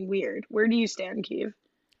the blue and weird. Where do you stand, Keeve?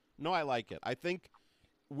 No, I like it. I think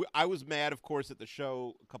I was mad, of course, at the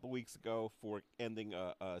show a couple weeks ago for ending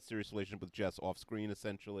a serious relationship with Jess off screen,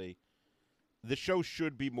 essentially. The show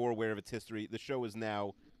should be more aware of its history. The show is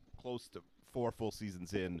now close to 4 full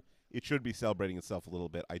seasons in. It should be celebrating itself a little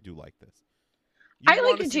bit. I do like this. I like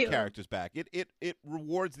want to it see too. Characters back. It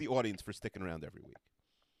rewards the audience for sticking around every week.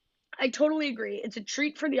 I totally agree. It's a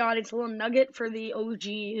treat for the audience, a little nugget for the OGs.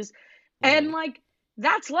 Mm-hmm. And like,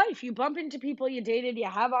 that's life. You bump into people you dated, you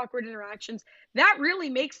have awkward interactions. That really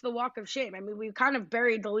makes the walk of shame. I mean, we've kind of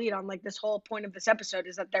buried the lead on like this whole point of this episode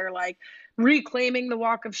is that they're like reclaiming the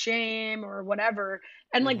walk of shame or whatever.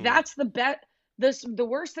 And like, that's the the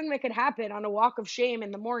worst thing that could happen on a walk of shame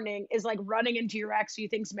in the morning is like running into your ex who you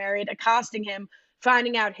think's married, accosting him,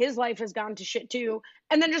 finding out his life has gone to shit too,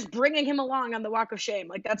 and then just bringing him along on the walk of shame.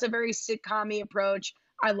 Like, that's a very sitcom-y approach.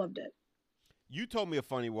 I loved it. You told me a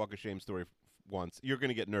funny walk of shame story once. You're going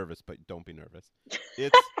to get nervous, but don't be nervous.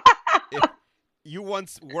 You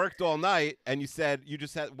once worked all night, and you said you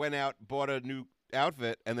just went out, bought a new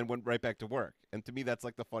outfit, and then went right back to work. And to me, that's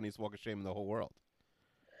like the funniest walk of shame in the whole world.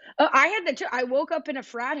 I had that too. I woke up in a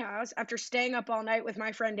frat house after staying up all night with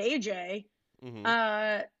my friend AJ.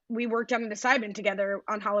 We worked on an assignment together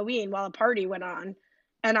on Halloween while a party went on,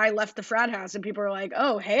 and I left the frat house, and people were like,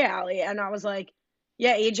 "Oh, hey, Allie," and I was like,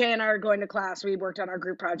 "Yeah, AJ and I are going to class. We worked on our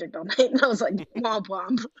group project all night," and I was like, "Womp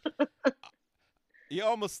womp." You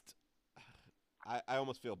almost, I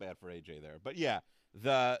almost feel bad for AJ there, but yeah,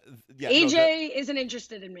 AJ isn't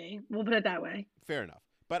interested in me. We'll put it that way. Fair enough,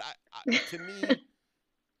 but to me.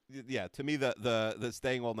 Yeah, to me, the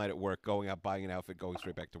staying all night at work, going out, buying an outfit, going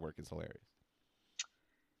straight back to work is hilarious.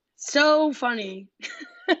 So funny.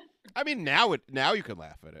 I mean, now you can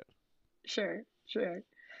laugh at it. Sure.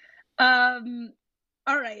 All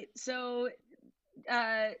right. So,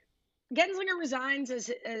 Genslinger resigns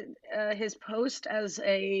as his post as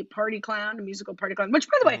a party clown, a musical party clown. Which,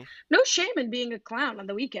 by the way, no shame in being a clown on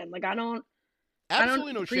the weekend. Like,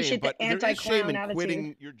 Absolutely no shame, but there is shame in attitude.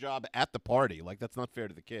 quitting your job at the party. Like, that's not fair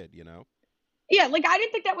to the kid, you know? Yeah, like, I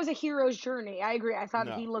didn't think that was a hero's journey. I agree. I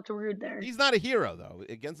thought he looked rude there. He's not a hero, though.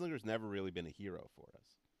 Genslinger's never really been a hero for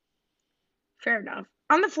us. Fair enough.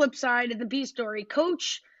 On the flip side, in the B story,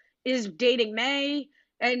 Coach is dating May,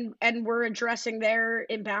 and we're addressing their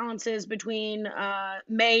imbalances between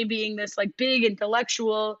May being this, like, big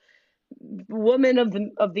intellectual woman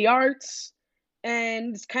of the arts,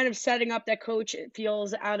 and kind of setting up that Coach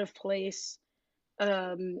feels out of place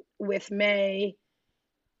with May.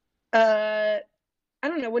 I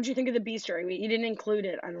don't know. What did you think of the B story? You didn't include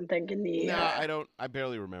it, I don't think, in the. No, I don't. I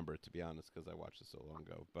barely remember it, to be honest, because I watched this so long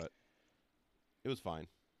ago. But it was fine.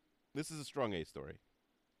 This is a strong A story.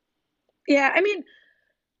 Yeah, I mean,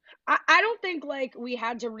 I don't think like we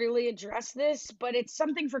had to really address this, but it's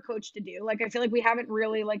something for Coach to do. Like I feel like we haven't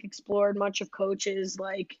really like explored much of Coach's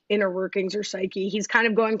like inner workings or psyche. He's kind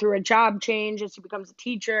of going through a job change as he becomes a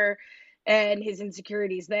teacher, and his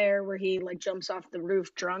insecurities there, where he like jumps off the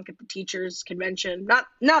roof drunk at the teachers convention.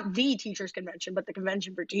 Not the teachers convention, but the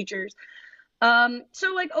convention for teachers.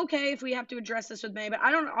 So like, okay, if we have to address this with May, but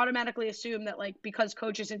I don't automatically assume that like because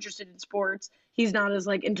Coach is interested in sports, he's not as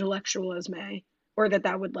like intellectual as May, or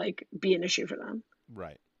that would like be an issue for them.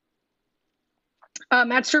 Right.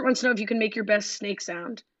 Matt Stewart wants to know if you can make your best snake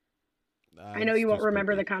sound. I know It's you too won't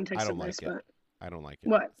remember spooky. the context I don't of this, like it. but I don't like it.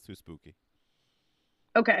 What? It's too spooky.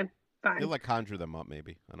 okay, fine. You'll like conjure them up,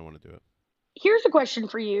 maybe. I don't want to do it. Here's a question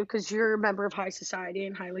for you, because you're a member of high society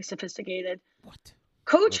and highly sophisticated. What?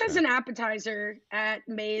 Coach has Okay. an appetizer at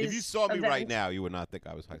May's If you saw me right event. now, you would not think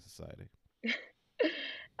I was high society.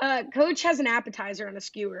 Coach has an appetizer on a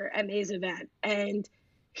skewer at May's event, and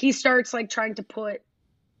he starts like trying to put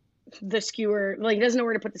the skewer, like he doesn't know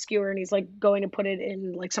where to put the skewer, and he's like going to put it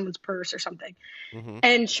in like someone's purse or something. Mm-hmm.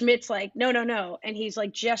 And Schmidt's like, no, no, no. And he's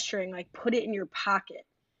like gesturing, like, put it in your pocket.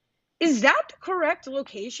 Is that the correct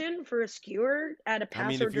location for a skewer at a Paso I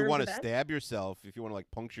mean, if you want to event? stab yourself, if you want to like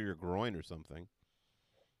puncture your groin or something.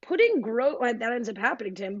 Putting like, that ends up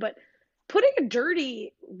happening to him, but putting a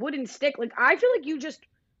dirty wooden stick, like, I feel like you just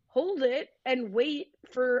hold it and wait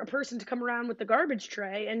for a person to come around with the garbage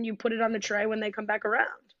tray, and you put it on the tray when they come back around.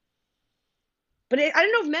 But I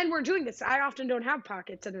don't know if men were doing this. I often don't have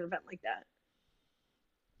pockets at an event like that.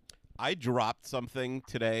 I dropped something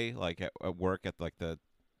today, like at work at like the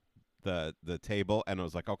table, and I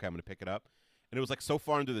was like, okay, I'm gonna pick it up, and it was like so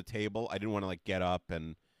far under the table, I didn't want to like get up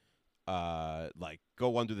and like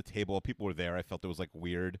go under the table while people were there. I felt it was like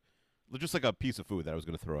weird, just like a piece of food that I was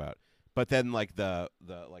gonna throw out. But then like the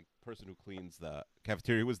like person who cleans the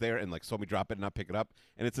cafeteria was there and like saw me drop it and not pick it up,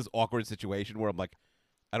 and it's this awkward situation where I'm like,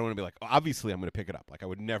 I don't want to be like, obviously I'm gonna pick it up. Like I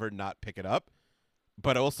would never not pick it up.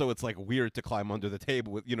 But also, it's like weird to climb under the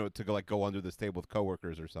table with, to go like go under this table with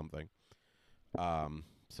coworkers or something.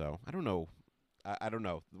 So I don't know. I don't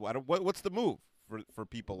know. What's the move for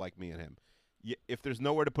people like me and him? If there's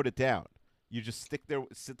nowhere to put it down, you just sit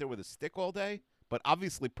there with a stick all day. But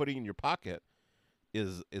obviously, putting it in your pocket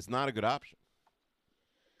is not a good option.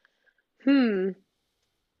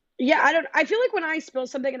 Yeah, I feel like when I spill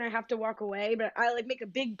something and I have to walk away, but I like make a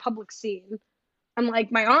big public scene. I'm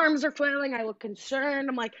like, my arms are flailing. I look concerned.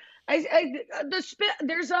 I'm like, there's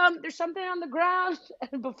something on the ground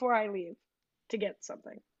before I leave to get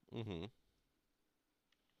something. Mm-hmm.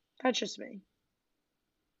 That's just me.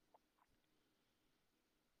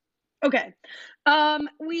 Okay.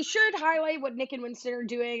 We should highlight what Nick and Winston are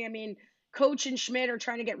doing. I mean, Coach and Schmidt are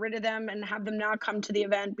trying to get rid of them and have them not come to the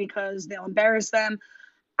event because they'll embarrass them.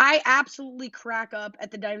 I absolutely crack up at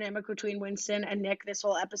the dynamic between Winston and Nick this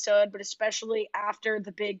whole episode, but especially after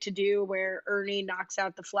the big to-do where Ernie knocks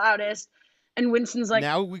out the flautist, and Winston's like,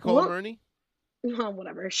 now we call him Ernie? Well,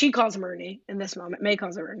 whatever. She calls him Ernie in this moment. May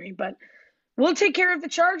calls him Ernie, but we'll take care of the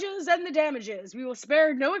charges and the damages. We will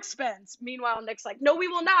spare no expense. Meanwhile, Nick's like, no, we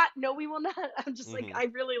will not. No, we will not. I'm just like, I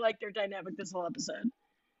really like their dynamic this whole episode.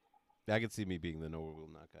 I could see me being the no, we will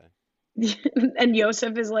not guy. And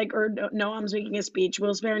Yosef is like, or Noam's making a speech.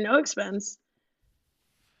 We'll spare no expense.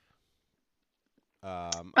 I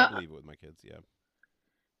believe it with my kids, yeah.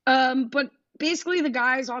 But basically the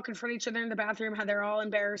guys all confront each other in the bathroom, how they're all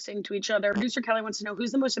embarrassing to each other. Producer Kelly wants to know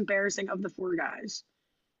who's the most embarrassing of the four guys.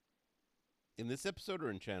 In this episode or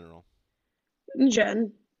in general?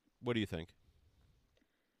 Jen. What do you think?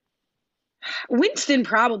 Winston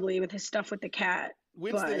probably with his stuff with the cat.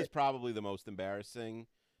 Winston is probably the most embarrassing.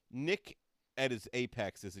 Nick at his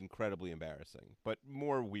apex is incredibly embarrassing, but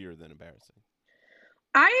more weird than embarrassing.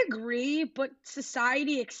 I agree, but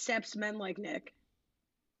society accepts men like Nick.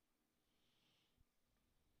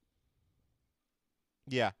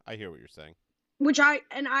 Yeah, I hear what you're saying. Which I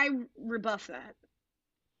rebuff that.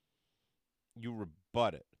 You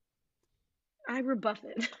rebut it. I rebuff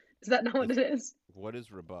it. Is that not what it is? What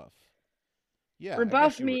is rebuff? Yeah,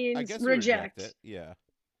 rebuff I means guess reject. It. Yeah.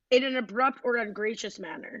 In an abrupt or ungracious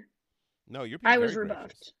manner. No, you're being I was very rebuffed.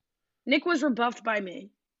 gracious. Nick was rebuffed by me.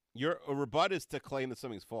 A rebut is to claim that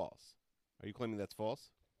something's false. Are you claiming that's false?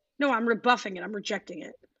 No, I'm rebuffing it. I'm rejecting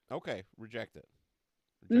it. Okay, reject it.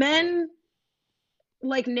 Men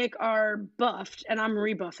like Nick are buffed, and I'm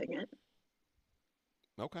rebuffing it.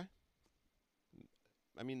 Okay.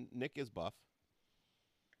 I mean, Nick is buff.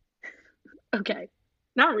 Okay.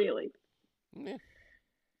 Not really. Yeah.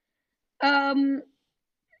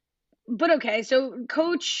 But okay, so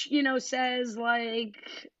Coach, says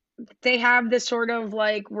like they have this sort of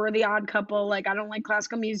like, we're the odd couple. Like, I don't like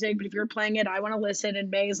classical music, but if you're playing it, I want to listen. And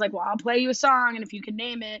May's like, well, I'll play you a song, and if you can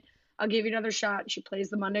name it, I'll give you another shot. And she plays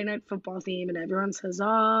the Monday Night Football theme, and everyone says,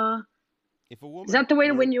 ah. If a woman Is that the way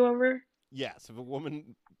to win you over? Yes. If a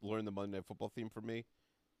woman learned the Monday Night Football theme from me,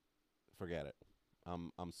 forget it.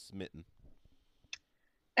 I'm smitten.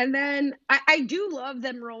 And then I do love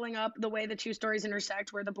them rolling up the way the two stories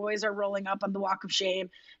intersect, where the boys are rolling up on the walk of shame,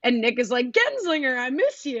 and Nick is like, Genslinger, I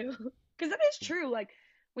miss you. Because that is true. Like,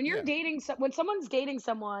 when you're dating, when someone's dating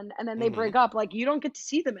someone and then they break up, like, you don't get to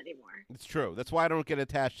see them anymore. It's true. That's why I don't get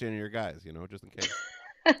attached to any of your guys, just in case.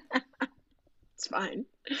 It's fine.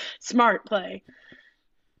 Smart play.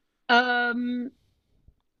 All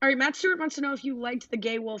right, Matt Stewart wants to know if you liked the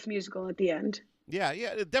Gay Wolf musical at the end. Yeah,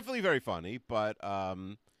 definitely very funny, but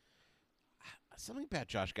something about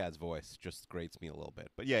Josh Gad's voice just grates me a little bit.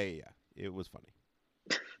 But yeah, it was funny.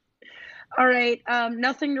 All right,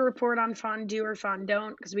 nothing to report on Fondue or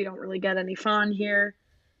Fondant because we don't really get any fun here.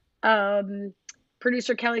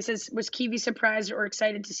 Producer Kelly says, was Kiwi surprised or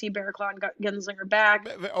excited to see Bearclaw and Gunslinger back?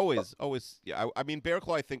 Always. Yeah, I mean,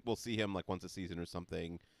 Bearclaw, I think we'll see him like once a season or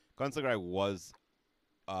something. Gunslinger, I was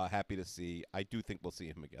happy to see. I do think we'll see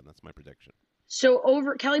him again. That's my prediction. So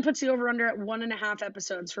Kelly puts the over-under at 1.5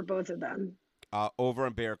 episodes for both of them. Over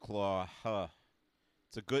on Bearclaw,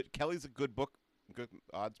 Kelly's a good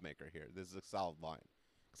odds maker here. This is a solid line.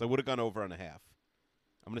 Because I would have gone over on a half.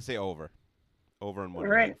 I'm going to say over. Over on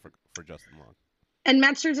 1.5 for Justin Long. And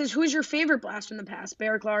Matt Stewart says, who's your favorite blast from the past,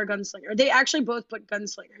 Bearclaw or Gunslinger? They actually both put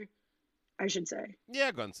Gunslinger, I should say.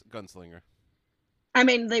 Yeah, Gunslinger. I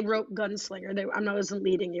mean, they wrote Gunslinger. I wasn't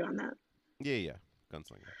leading you on that. Yeah,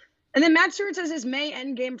 Gunslinger. And then Matt Stewart says, is May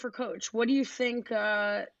endgame for Coach? What do you think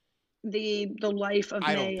the life of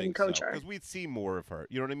May and Coach are? Because we'd see more of her.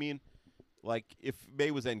 You know what I mean? Like, if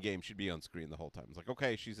May was endgame, she'd be on screen the whole time. It's like,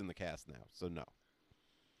 okay, she's in the cast now, so no.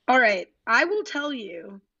 All right. I will tell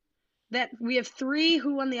you that we have 3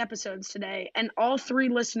 Who Won the Episodes today, and all 3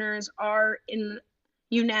 listeners are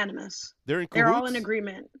unanimous. They're in cahoots? They're all in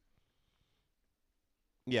agreement.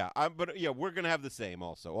 Yeah, but we're going to have the same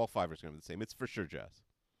also. All 5 are going to have the same. It's for sure Jess.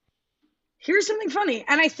 Here's something funny,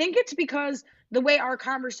 and I think it's because the way our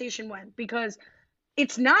conversation went, because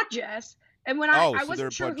it's not Jess, and when I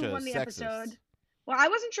wasn't sure who won the episode. Well, I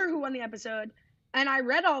wasn't sure who won the episode, and I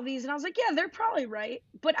read all these, and I was like, yeah, they're probably right.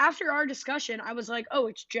 But after our discussion, I was like, oh,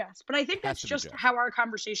 it's Jess. But I think that's just how our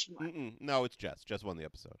conversation went. No, it's Jess. Jess won the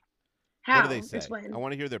episode. How? What do they say? Explain. I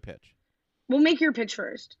want to hear their pitch. We'll make your pitch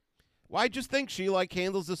first. Well, I just think she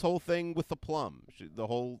handles this whole thing with the plum.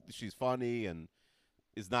 She's funny and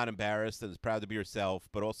is not embarrassed and is proud to be herself,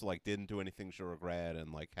 but also didn't do anything she'll regret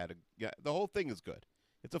and the whole thing is good.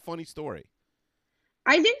 It's a funny story.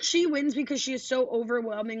 I think she wins because she is so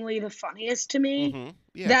overwhelmingly the funniest to me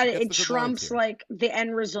that it trumps the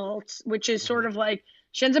end results, which is sort of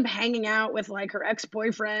she ends up hanging out with her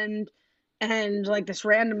ex-boyfriend and this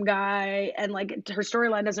random guy, and her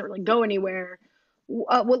storyline doesn't really go anywhere.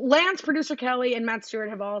 What Lance, producer Kelly, and Matt Stewart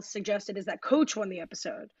have all suggested is that Coach won the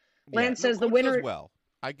episode. Lance says the winner. Does well,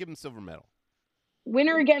 I give him silver medal.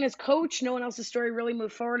 Winner again is Coach. No one else's story really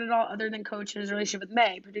moved forward at all other than Coach and his relationship with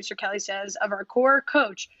May. Producer Kelly says, of our core,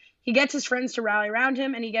 Coach. He gets his friends to rally around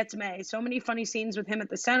him, and he gets May. So many funny scenes with him at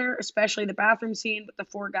the center, especially the bathroom scene with the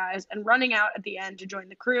 4 guys, and running out at the end to join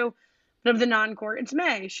the crew. But of the non-core, it's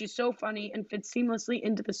May. She's so funny and fits seamlessly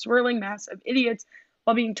into the swirling mass of idiots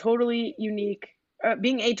while being a totally unique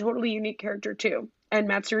character too. And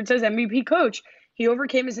Matt Stewart says, MVP Coach. He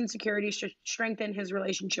overcame his insecurities to strengthen his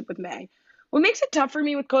relationship with May. What makes it tough for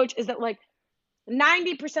me with Coach is that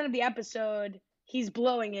 90% of the episode, he's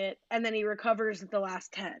blowing it, and then he recovers at the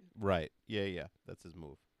last 10. Right. Yeah. That's his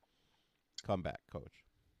move. Come back, Coach.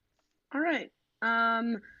 All right.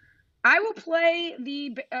 I will play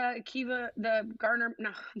the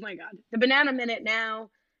Banana Minute now.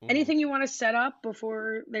 Anything you want to set up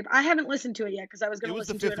before they? I haven't listened to it yet because I was going to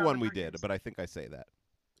listen to it. It was the 5th one we did, but I think I say that.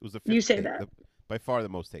 It was the 5th. You say that. By far the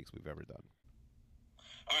most takes we've ever done.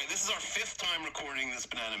 All right, this is our 5th time recording this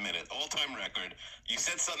Banana Minute, all-time record. You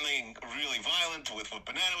said something really violent with what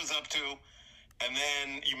Banana was up to, and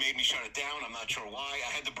then you made me shut it down. I'm not sure why.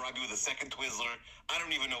 I had to bribe you with a second Twizzler. I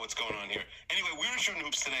don't even know what's going on here. Anyway, we were shooting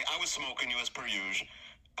hoops today. I was smoking you as per usual.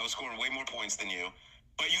 I was scoring way more points than you.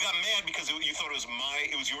 But you got mad because you thought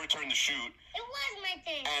it was your turn to shoot. It was my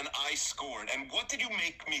turn. And I scored. And what did you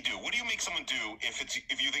make me do? What do you make someone do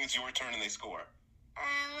if you think it's your turn and they score?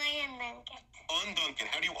 I undunk it. Undunk it.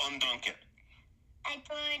 How do you undunk it? I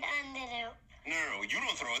throw it on the hoop. No, you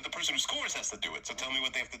don't throw it. The person who scores has to do it. So tell me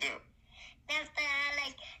what they have to do. They have to,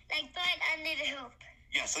 throw it under the hoop.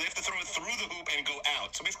 Yeah, so they have to throw it through the hoop and go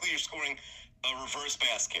out. So basically, you're scoring a reverse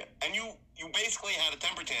basket, and you basically had a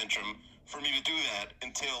temper tantrum for me to do that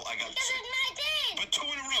until I got. This is my turn. But 2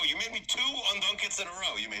 in a row. You made me 2 undunkets in a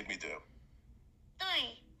row. You made me do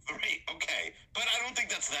 3. 3. Okay, but I don't think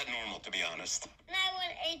that's that normal, to be honest. And I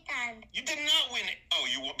won 8 times. You did not win. Oh,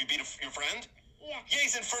 you beat your friend? Yeah. Yeah,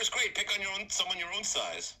 he's in first grade. Pick on someone your own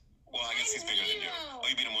size. Well, I guess he's bigger than you. 1-0. Oh,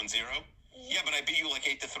 you beat him 1-0? Yeah, but I beat you like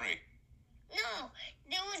 8-3. No,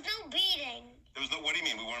 there was no beating. There was no. What do you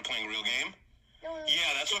mean? We weren't playing a real game? No,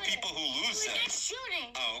 Yeah, that's what shooting. people who lose We were say. just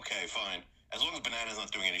shooting. Oh, okay, fine. As long as Banana's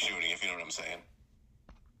not doing any shooting, if you know what I'm saying.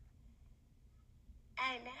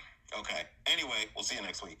 And Okay. Anyway, we'll see you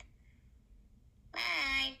next week.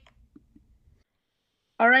 bye.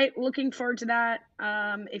 All right, looking forward to that.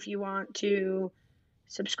 If you want to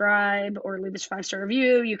subscribe or leave us a 5-star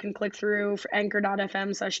review, you can click through for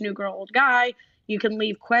anchor.fm/newgirloldguy. You can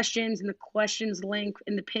leave questions in the questions link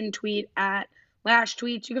in the pinned tweet at Lash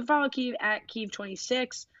Tweets. You can follow Keeve at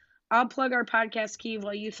Keeve26. I'll plug our podcast, Keeve,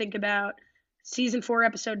 while you think about season 4,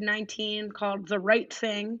 episode 19, called The Right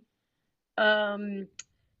Thing.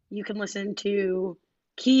 You can listen to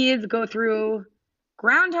Keeve go through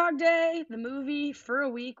Groundhog Day, the movie, for a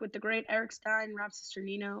week with the great Eric Stein, Rob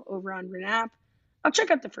Cesternino over on Renap. I'll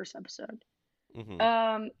check out the first episode.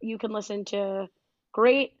 Mm-hmm. You can listen to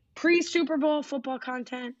great pre-Super Bowl football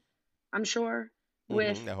content, I'm sure,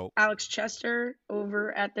 with I hope. Alex Chester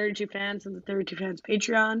over at 32 Fans and the 32 Fans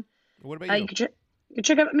Patreon. What about You you? can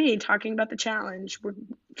check out me talking about the challenge. We're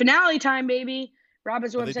finale time, baby. Are they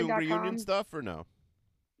doing RobIsWebsite.com. reunion stuff or no?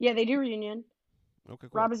 Yeah, they do reunion. Okay,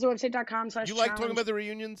 cool. RobIsWebsite.com/challenge. You like talking about the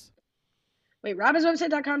reunions? Wait,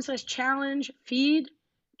 RobIsWebsite.com/challenge feed.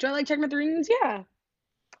 Do I like talking about the reunions? Yeah.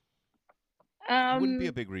 I wouldn't be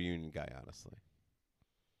a big reunion guy, honestly.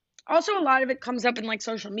 Also, a lot of it comes up in like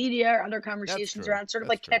social media or other conversations true. around sort of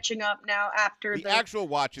That's like true. catching up now after The the actual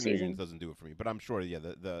watching the season. reunions doesn't do it for me, but I'm sure, yeah,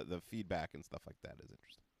 the feedback and stuff like that is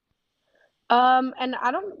interesting. And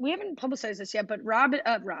we haven't publicized this yet, but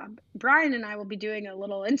Brian and I will be doing a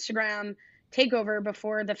little Instagram takeover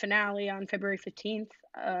before the finale on February 15th,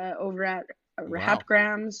 over at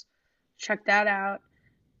Hapgrams. Check that out.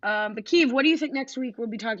 But Keeve, what do you think next week we'll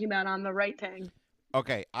be talking about on The Right Thing?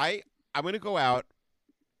 Okay, I'm going to go out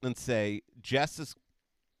and say Jess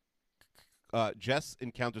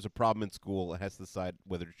encounters a problem in school and has to decide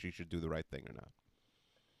whether she should do the right thing or not.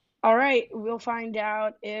 All right, we'll find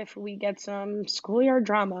out if we get some schoolyard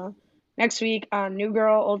drama next week on New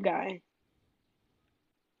Girl, Old Guy.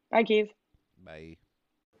 Bye, Keeve. Bye.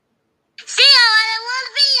 See ya, I want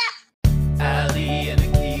to be ya. Ali and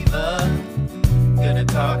Akiva gonna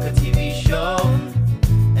talk a TV show,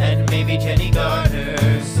 and maybe Jenny Garner.